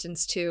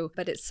resistance to,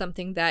 but it's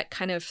something that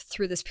kind of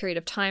through this period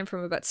of time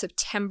from about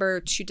September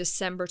to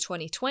December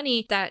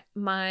 2020 that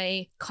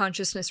my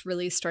consciousness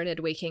really started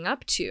waking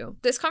up to.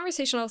 This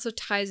conversation also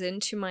ties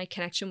into my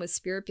connection with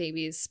spirit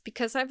babies,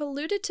 because I've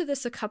alluded to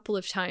this a couple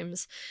of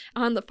times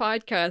on the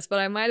podcast, but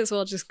I might as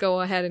well just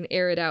go ahead and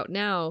air it out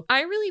now.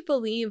 I really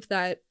believe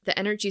that the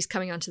energies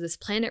coming onto this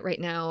planet right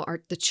now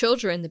are the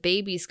children, the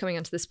babies coming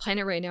onto this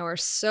planet right now are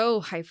so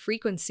high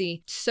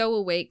frequency, so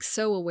awake,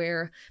 so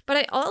aware. But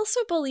I also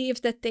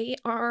believe that they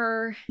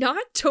are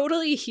not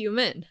totally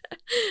human.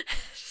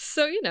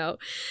 So,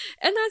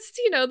 and that's,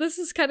 this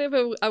is kind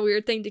of a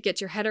weird thing to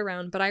get your head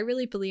around, but I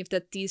really believe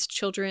that these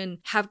children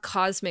have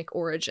cosmic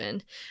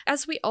origin,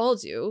 as we all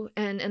do.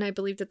 And I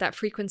believe that that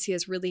frequency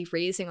is really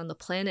raising on the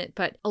planet.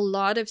 But a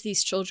lot of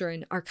these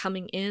children are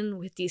coming in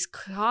with these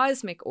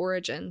cosmic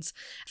origins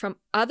from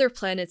other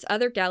planets,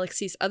 other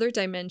galaxies, other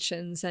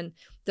dimensions, and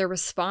they're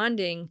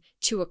responding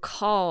to a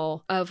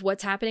call of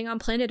what's happening on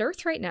planet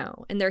Earth right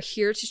now. And they're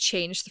here to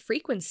change the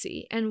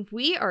frequency. And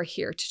we are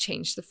here to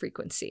change the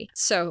frequency.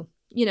 So,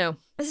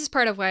 this is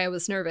part of why I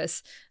was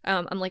nervous.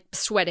 I'm like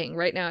sweating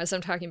right now as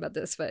I'm talking about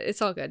this, but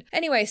it's all good.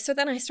 Anyway, so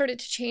then I started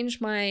to change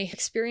my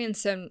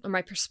experience and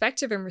my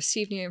perspective and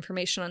receive new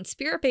information on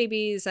spirit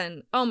babies.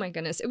 And oh my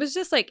goodness, it was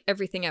just like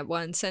everything at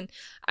once. And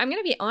I'm going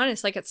to be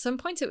honest, like at some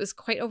points it was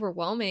quite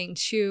overwhelming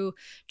to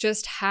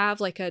just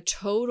have like a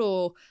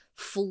total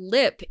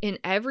flip in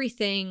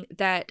everything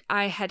that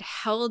I had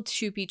held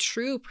to be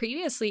true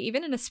previously,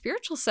 even in a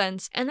spiritual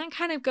sense, and then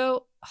kind of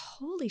go,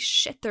 holy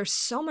shit, there's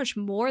so much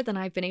more than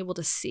I've been able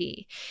to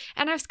see.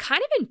 And I was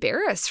kind of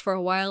embarrassed for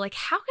a while, like,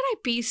 how could I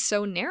be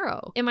so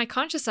narrow? In my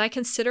conscious, I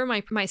consider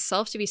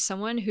myself to be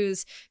someone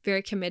who's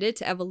very committed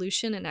to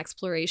evolution and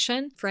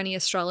exploration. For any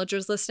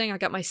astrologers listening, I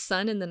got my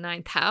sun in the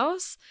 9th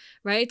house,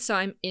 right? So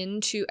I'm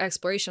into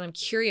exploration. I'm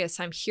curious.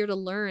 I'm here to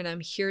learn.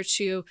 I'm here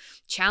to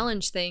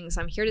challenge things.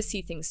 I'm here to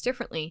see things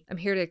differently. I'm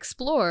here to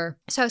explore.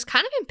 So I was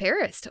kind of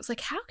embarrassed. I was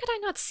like, how could I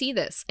not see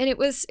this? And it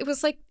was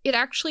like, it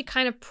actually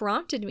kind of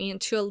prompted me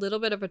into a little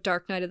bit of a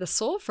dark night of the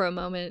soul for a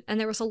moment. And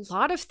there was a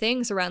lot of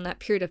things around that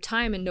period of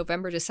time in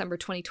November, December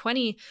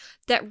 2020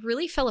 that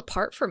really fell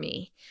apart for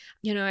me.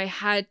 I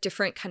had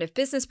different kind of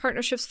business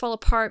partnerships fall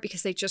apart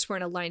because they just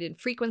weren't aligned in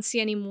frequency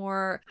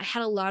anymore. I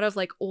had a lot of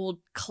like old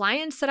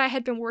clients that I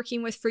had been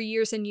working with for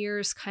years and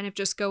years kind of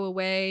just go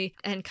away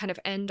and kind of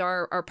end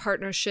our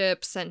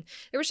partnerships. And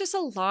there was just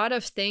a lot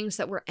of things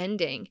that were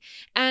ending.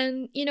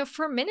 And,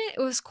 for a minute,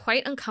 it was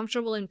quite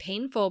uncomfortable and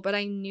painful, but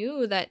I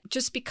knew that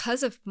just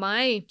because of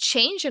my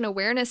change in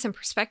awareness and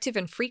perspective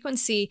and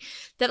frequency,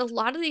 that a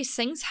lot of these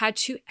things had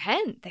to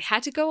end. They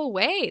had to go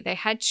away. They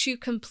had to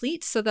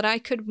complete so that I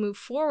could move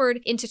forward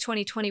into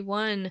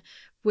 2021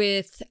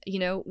 with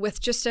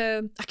just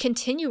a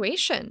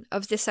continuation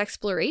of this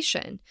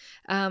exploration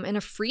and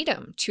a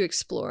freedom to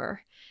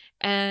explore.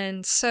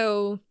 And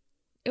so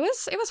it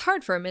was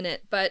hard for a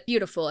minute, but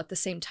beautiful at the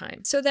same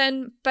time. So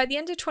then by the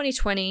end of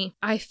 2020,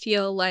 I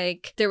feel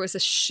like there was a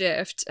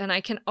shift, and I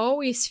can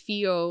always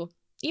feel,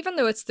 even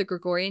though it's the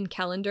Gregorian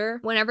calendar,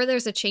 whenever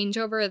there's a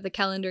changeover of the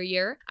calendar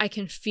year, I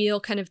can feel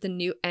kind of the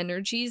new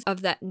energies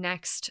of that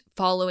next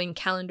following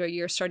calendar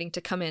year starting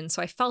to come in.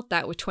 So I felt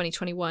that with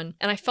 2021,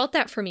 and I felt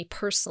that for me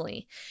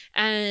personally.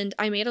 And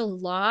I made a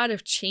lot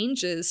of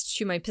changes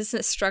to my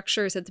business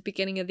structures at the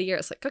beginning of the year.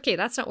 It's like, okay,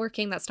 that's not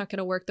working. That's not going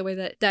to work the way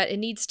that it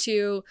needs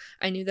to.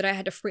 I knew that I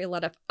had to free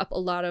up a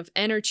lot of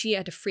energy. I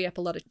had to free up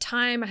a lot of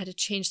time. I had to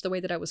change the way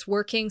that I was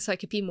working so I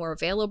could be more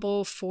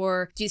available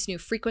for these new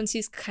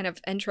frequencies kind of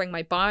entering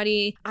my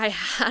body. I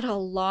had a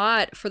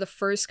lot for the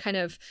first kind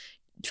of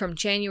from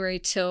January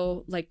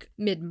till like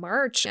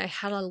mid-March. I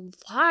had a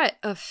lot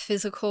of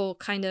physical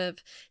kind of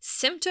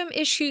symptom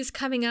issues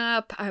coming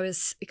up. I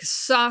was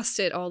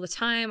exhausted all the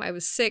time. I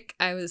was sick.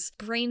 I was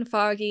brain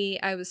foggy.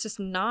 I was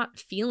just not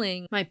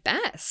feeling my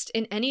best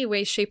in any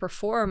way, shape, or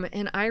form.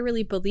 And I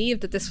really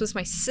believed that this was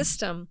my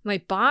system, my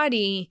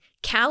body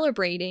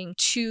calibrating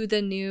to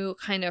the new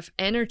kind of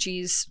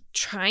energies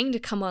trying to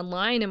come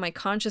online in my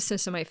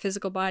consciousness and my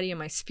physical body and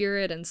my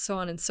spirit and so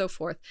on and so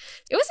forth.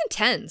 It was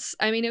intense.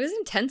 I mean, it was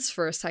intense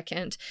for a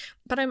second,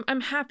 but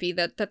I'm happy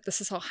that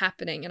this is all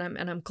happening,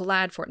 and I'm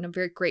glad for it, and I'm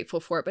very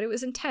grateful for it. But it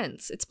was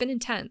intense. It's been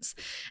intense.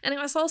 And it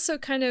was also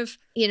kind of,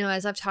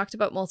 as I've talked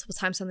about multiple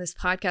times on this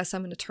podcast,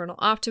 I'm an eternal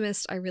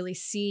optimist. I really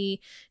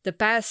see the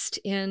best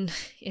in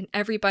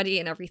everybody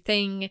and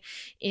everything,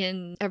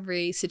 in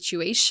every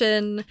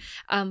situation.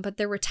 But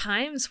there were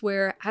times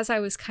where, as I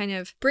was kind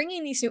of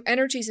bringing these new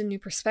energies and new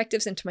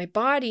perspectives into my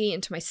body,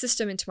 into my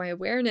system, into my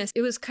awareness,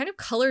 it was kind of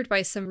colored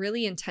by some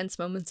really intense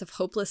moments of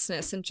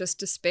hopelessness and just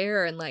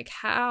despair, and like,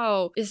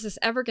 how is this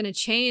ever going to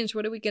change?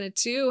 What are we going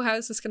to do? How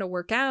is this going to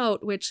work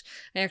out? Which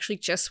I actually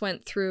just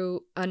went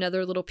through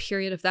another little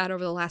period of that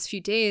over the last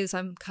few days.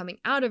 I'm coming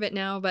out of it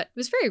now, but it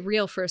was very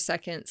real for a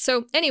second.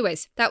 So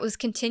anyways, that was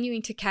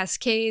continuing to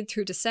cascade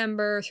through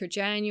December, through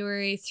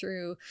January,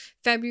 through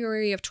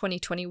February of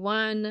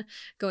 2021,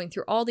 going going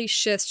through all these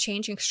shifts,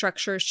 changing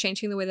structures,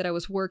 changing the way that I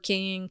was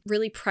working,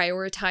 really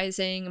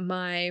prioritizing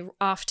my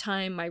off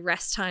time, my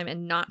rest time,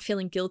 and not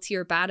feeling guilty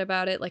or bad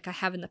about it like I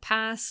have in the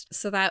past.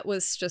 So that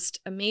was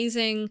just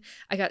amazing.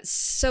 I got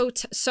so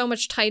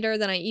much tighter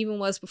than I even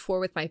was before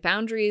with my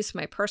boundaries,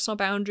 my personal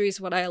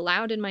boundaries, what I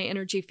allowed in my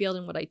energy field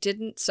and what I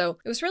didn't. So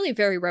it was really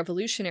very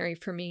revolutionary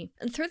for me.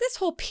 And through this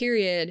whole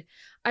period,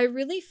 I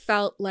really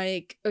felt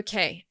like,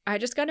 okay, I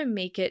just got to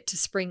make it to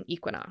spring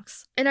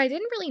equinox. And I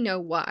didn't really know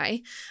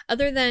why,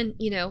 other than,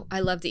 I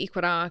love the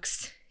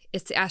equinox.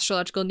 It's the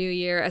astrological new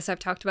year, as I've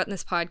talked about in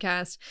this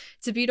podcast.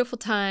 It's a beautiful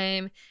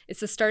time. It's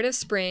the start of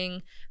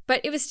spring,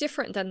 but it was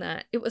different than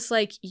that. It was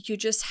like, you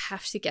just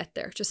have to get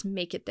there. Just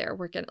make it there.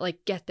 We're going to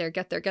get there.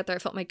 I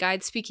felt my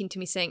guide speaking to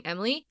me saying,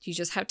 Emily, you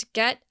just have to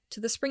get to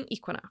the spring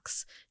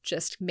equinox.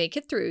 Just make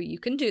it through. You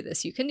can do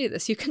this. You can do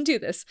this. You can do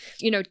this.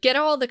 Get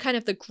all the kind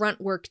of the grunt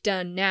work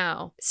done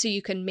now so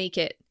you can make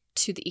it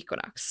to the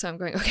equinox. So I'm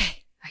going,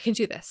 okay, I can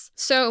do this.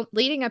 So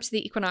leading up to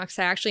the equinox,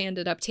 I actually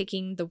ended up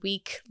taking the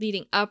week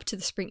leading up to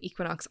the spring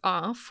equinox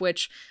off,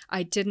 which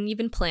I didn't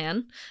even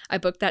plan. I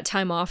booked that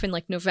time off in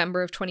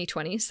November of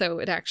 2020. So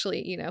it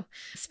actually,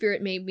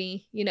 Spirit made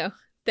me,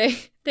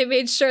 They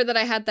made sure that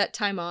I had that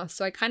time off.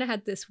 So I kind of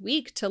had this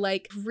week to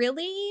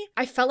really,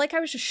 I felt like I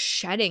was just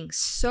shedding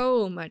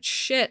so much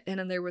shit. And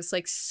then there was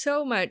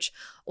so much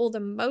old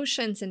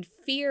emotions and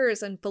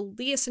fears and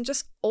beliefs and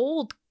just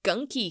old,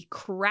 gunky,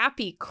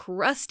 crappy,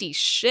 crusty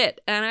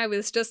shit. And I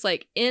was just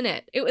in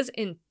it. It was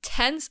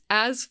intense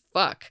as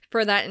fuck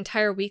for that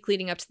entire week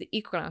leading up to the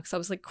equinox. I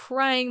was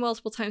crying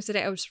multiple times a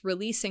day. I was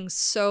releasing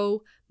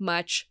so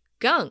much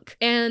gunk.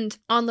 And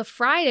on the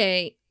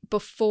Friday,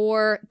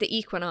 before the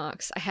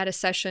equinox, I had a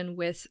session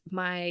with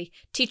my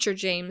teacher,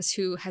 James,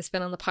 who has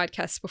been on the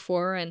podcast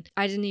before. And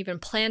I didn't even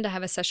plan to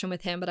have a session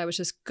with him, but I was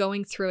just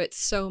going through it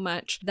so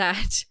much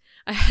that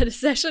I had a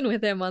session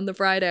with him on the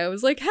Friday. I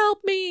was like, help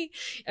me.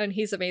 And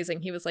he's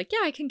amazing. He was like, yeah,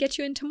 I can get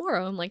you in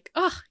tomorrow. I'm like,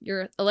 oh,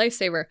 you're a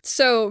lifesaver.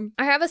 So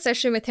I have a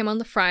session with him on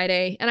the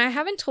Friday, and I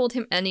haven't told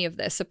him any of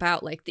this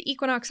about the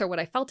equinox or what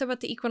I felt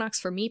about the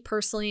equinox for me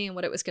personally and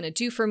what it was going to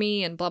do for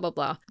me and blah, blah,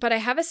 blah. But I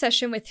have a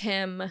session with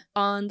him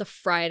on the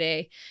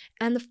Friday.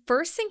 And the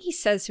first thing he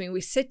says to me,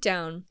 we sit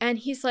down and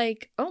he's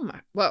like,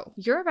 whoa,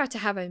 you're about to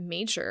have a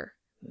major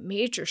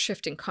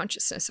shift in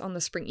consciousness on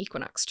the spring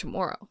equinox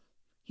tomorrow.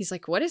 He's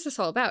like, what is this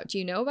all about? Do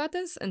you know about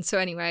this? And so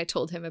anyway, I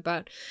told him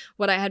about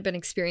what I had been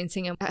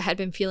experiencing and I had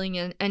been feeling.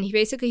 And he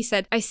basically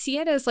said, I see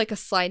it as a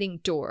sliding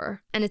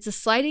door. And it's a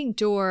sliding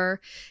door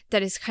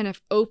that is kind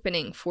of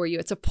opening for you.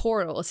 It's a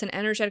portal. It's an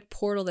energetic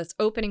portal that's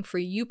opening for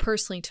you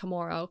personally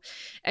tomorrow.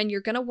 And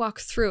you're going to walk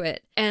through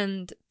it.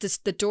 And the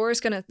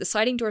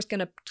sliding door is going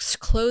to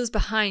close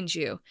behind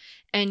you.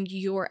 And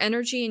your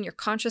energy and your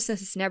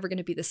consciousness is never going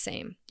to be the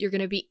same.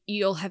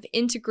 You'll have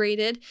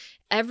integrated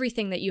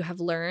everything that you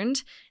have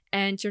learned,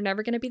 and you're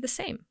never going to be the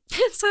same.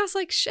 And so I was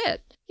like,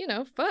 shit,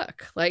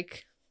 fuck.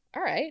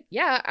 All right.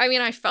 Yeah. I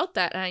mean, I felt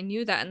that and I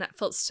knew that, and that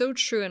felt so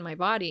true in my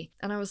body.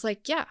 And I was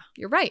like, yeah,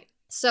 you're right.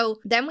 So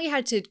then we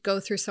had to go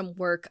through some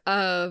work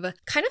of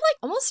kind of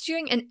almost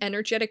doing an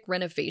energetic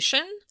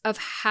renovation of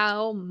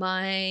how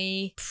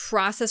my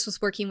process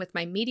was working with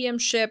my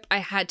mediumship. I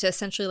had to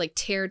essentially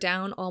tear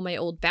down all my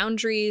old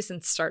boundaries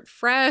and start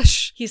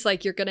fresh. He's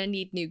like, you're going to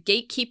need new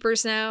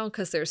gatekeepers now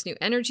because there's new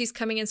energies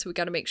coming in. So we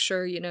got to make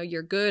sure,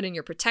 you're good and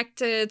you're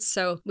protected.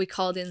 So we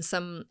called in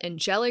some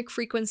angelic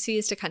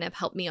frequencies to kind of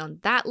help me on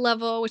that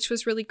level, which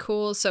was really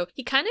cool. So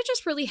he kind of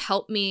just really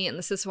helped me. And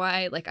this is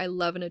why I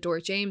love and adore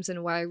James,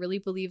 and why I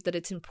really believe that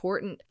it's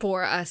important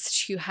for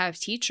us to have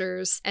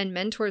teachers and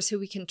mentors who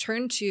we can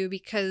turn to,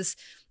 because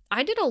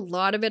I did a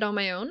lot of it on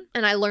my own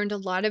and I learned a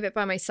lot of it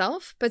by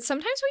myself, but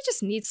sometimes we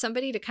just need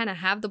somebody to kind of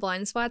have the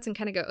blind spots and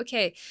kind of go,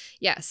 okay,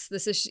 yes,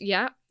 this is,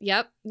 yep,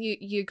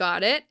 you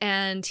got it.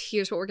 And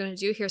here's what we're going to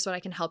do. Here's what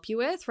I can help you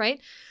with, right?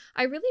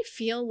 I really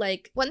feel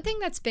like one thing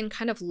that's been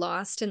kind of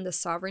lost in the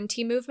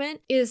sovereignty movement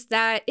is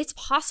that it's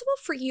possible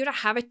for you to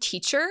have a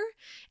teacher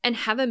and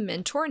have a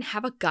mentor and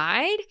have a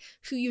guide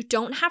who you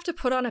don't have to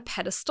put on a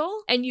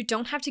pedestal and you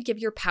don't have to give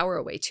your power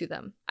away to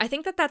them. I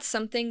think that that's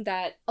something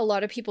that a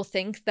lot of people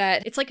think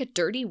that it's a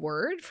dirty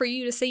word for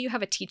you to say you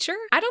have a teacher.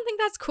 I don't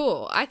think that's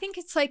cool. I think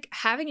it's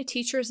having a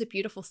teacher is a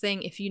beautiful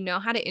thing if you know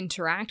how to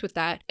interact with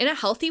that in a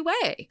healthy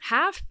way.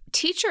 Have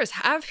teachers,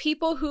 have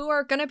people who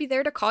are going to be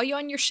there to call you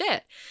on your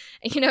shit.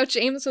 And,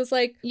 James was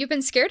like, you've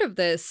been scared of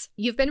this.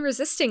 You've been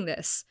resisting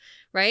this,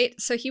 right?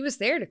 So he was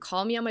there to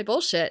call me on my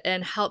bullshit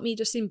and help me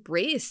just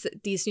embrace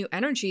these new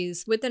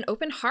energies with an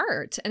open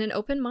heart and an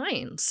open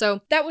mind.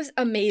 So that was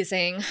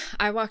amazing.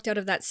 I walked out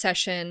of that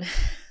session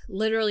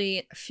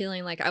literally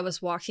feeling like I was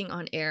walking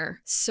on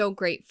air. So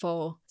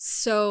grateful,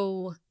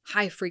 so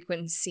high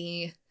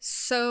frequency,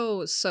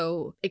 so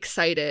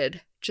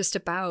excited just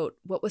about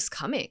what was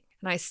coming.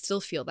 And I still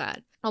feel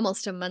that.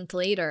 Almost a month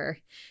later,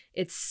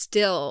 it's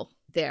still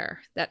there.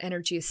 That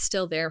energy is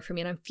still there for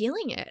me, and I'm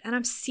feeling it and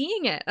I'm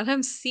seeing it, and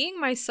I'm seeing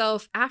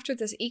myself after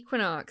this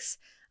equinox.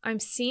 I'm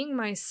seeing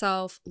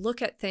myself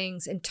look at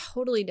things in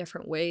totally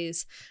different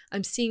ways.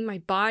 I'm seeing my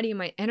body and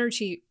my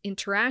energy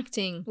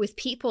interacting with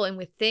people and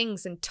with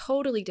things in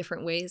totally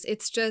different ways.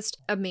 It's just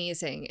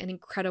amazing and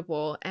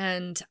incredible.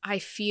 And I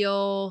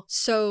feel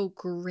so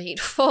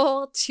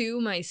grateful to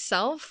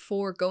myself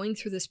for going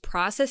through this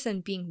process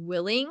and being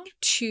willing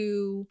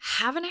to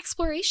have an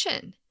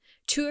exploration,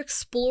 to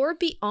explore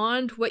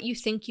beyond what you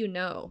think you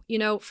know. You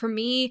know, for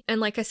me,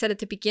 and like I said at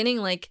the beginning,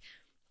 like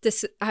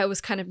this, I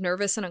was kind of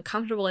nervous and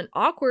uncomfortable and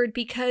awkward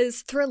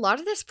because through a lot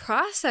of this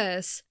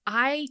process,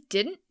 I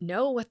didn't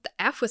know what the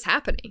F was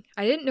happening.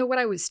 I didn't know what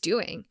I was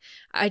doing.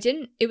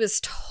 It was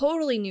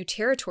totally new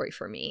territory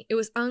for me. It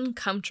was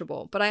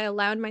uncomfortable, but I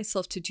allowed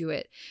myself to do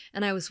it,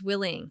 and I was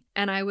willing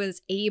and I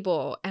was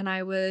able, and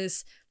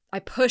I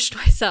pushed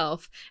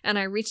myself, and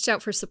I reached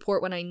out for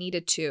support when I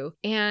needed to.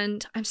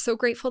 And I'm so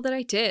grateful that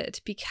I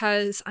did,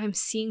 because I'm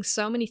seeing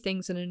so many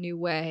things in a new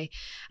way.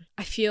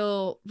 I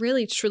feel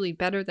really, truly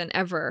better than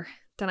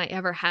I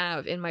ever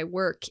have in my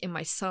work, in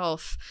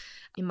myself,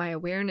 in my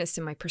awareness,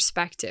 in my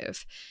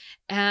perspective.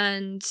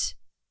 And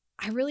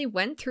I really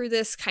went through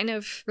this kind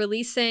of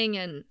releasing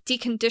and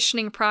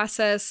deconditioning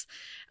process,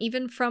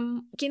 even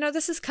from,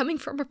 this is coming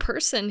from a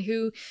person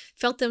who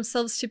felt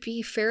themselves to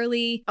be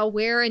fairly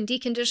aware and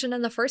deconditioned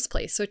in the first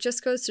place. So it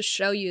just goes to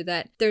show you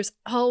that there's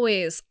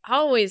always,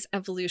 always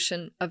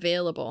evolution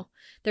available.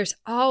 There's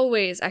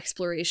always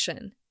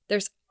exploration.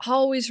 There's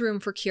always room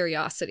for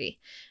curiosity.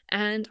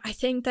 And I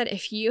think that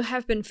if you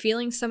have been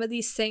feeling some of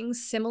these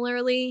things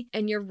similarly,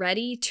 and you're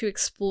ready to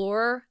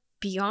explore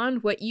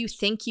beyond what you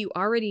think you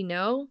already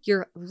know,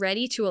 you're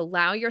ready to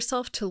allow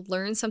yourself to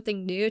learn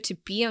something new, to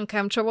be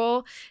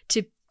uncomfortable,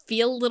 to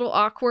feel a little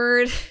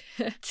awkward,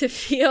 to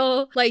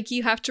feel like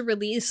you have to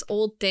release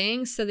old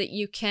things so that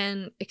you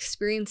can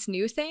experience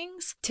new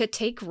things, to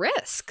take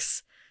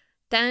risks,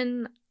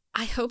 then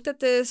I hope that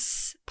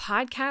this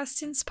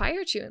podcast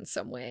inspired you in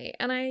some way.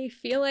 And I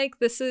feel like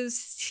this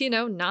is,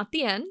 not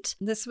the end.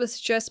 This was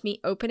just me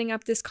opening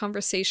up this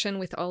conversation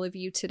with all of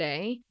you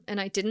today.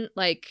 And I didn't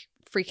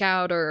freak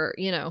out or,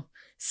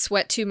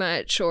 sweat too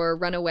much or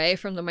run away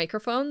from the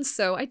microphone.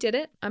 So I did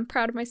it. I'm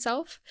proud of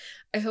myself.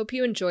 I hope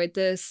you enjoyed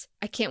this.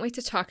 I can't wait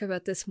to talk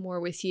about this more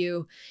with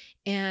you.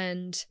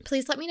 And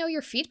please let me know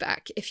your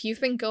feedback. If you've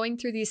been going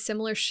through these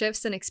similar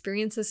shifts and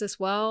experiences as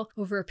well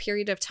over a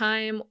period of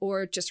time,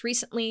 or just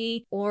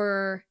recently,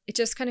 or it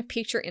just kind of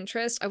piqued your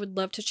interest, I would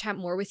love to chat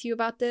more with you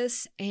about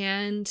this.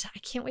 And I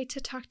can't wait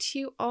to talk to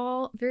you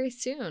all very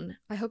soon.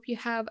 I hope you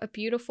have a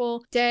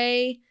beautiful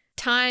day,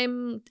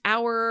 time,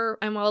 hour.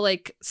 I'm all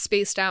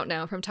spaced out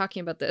now from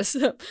talking about this.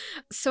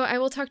 So I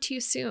will talk to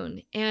you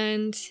soon,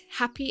 and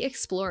happy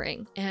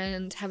exploring,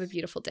 and have a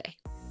beautiful day.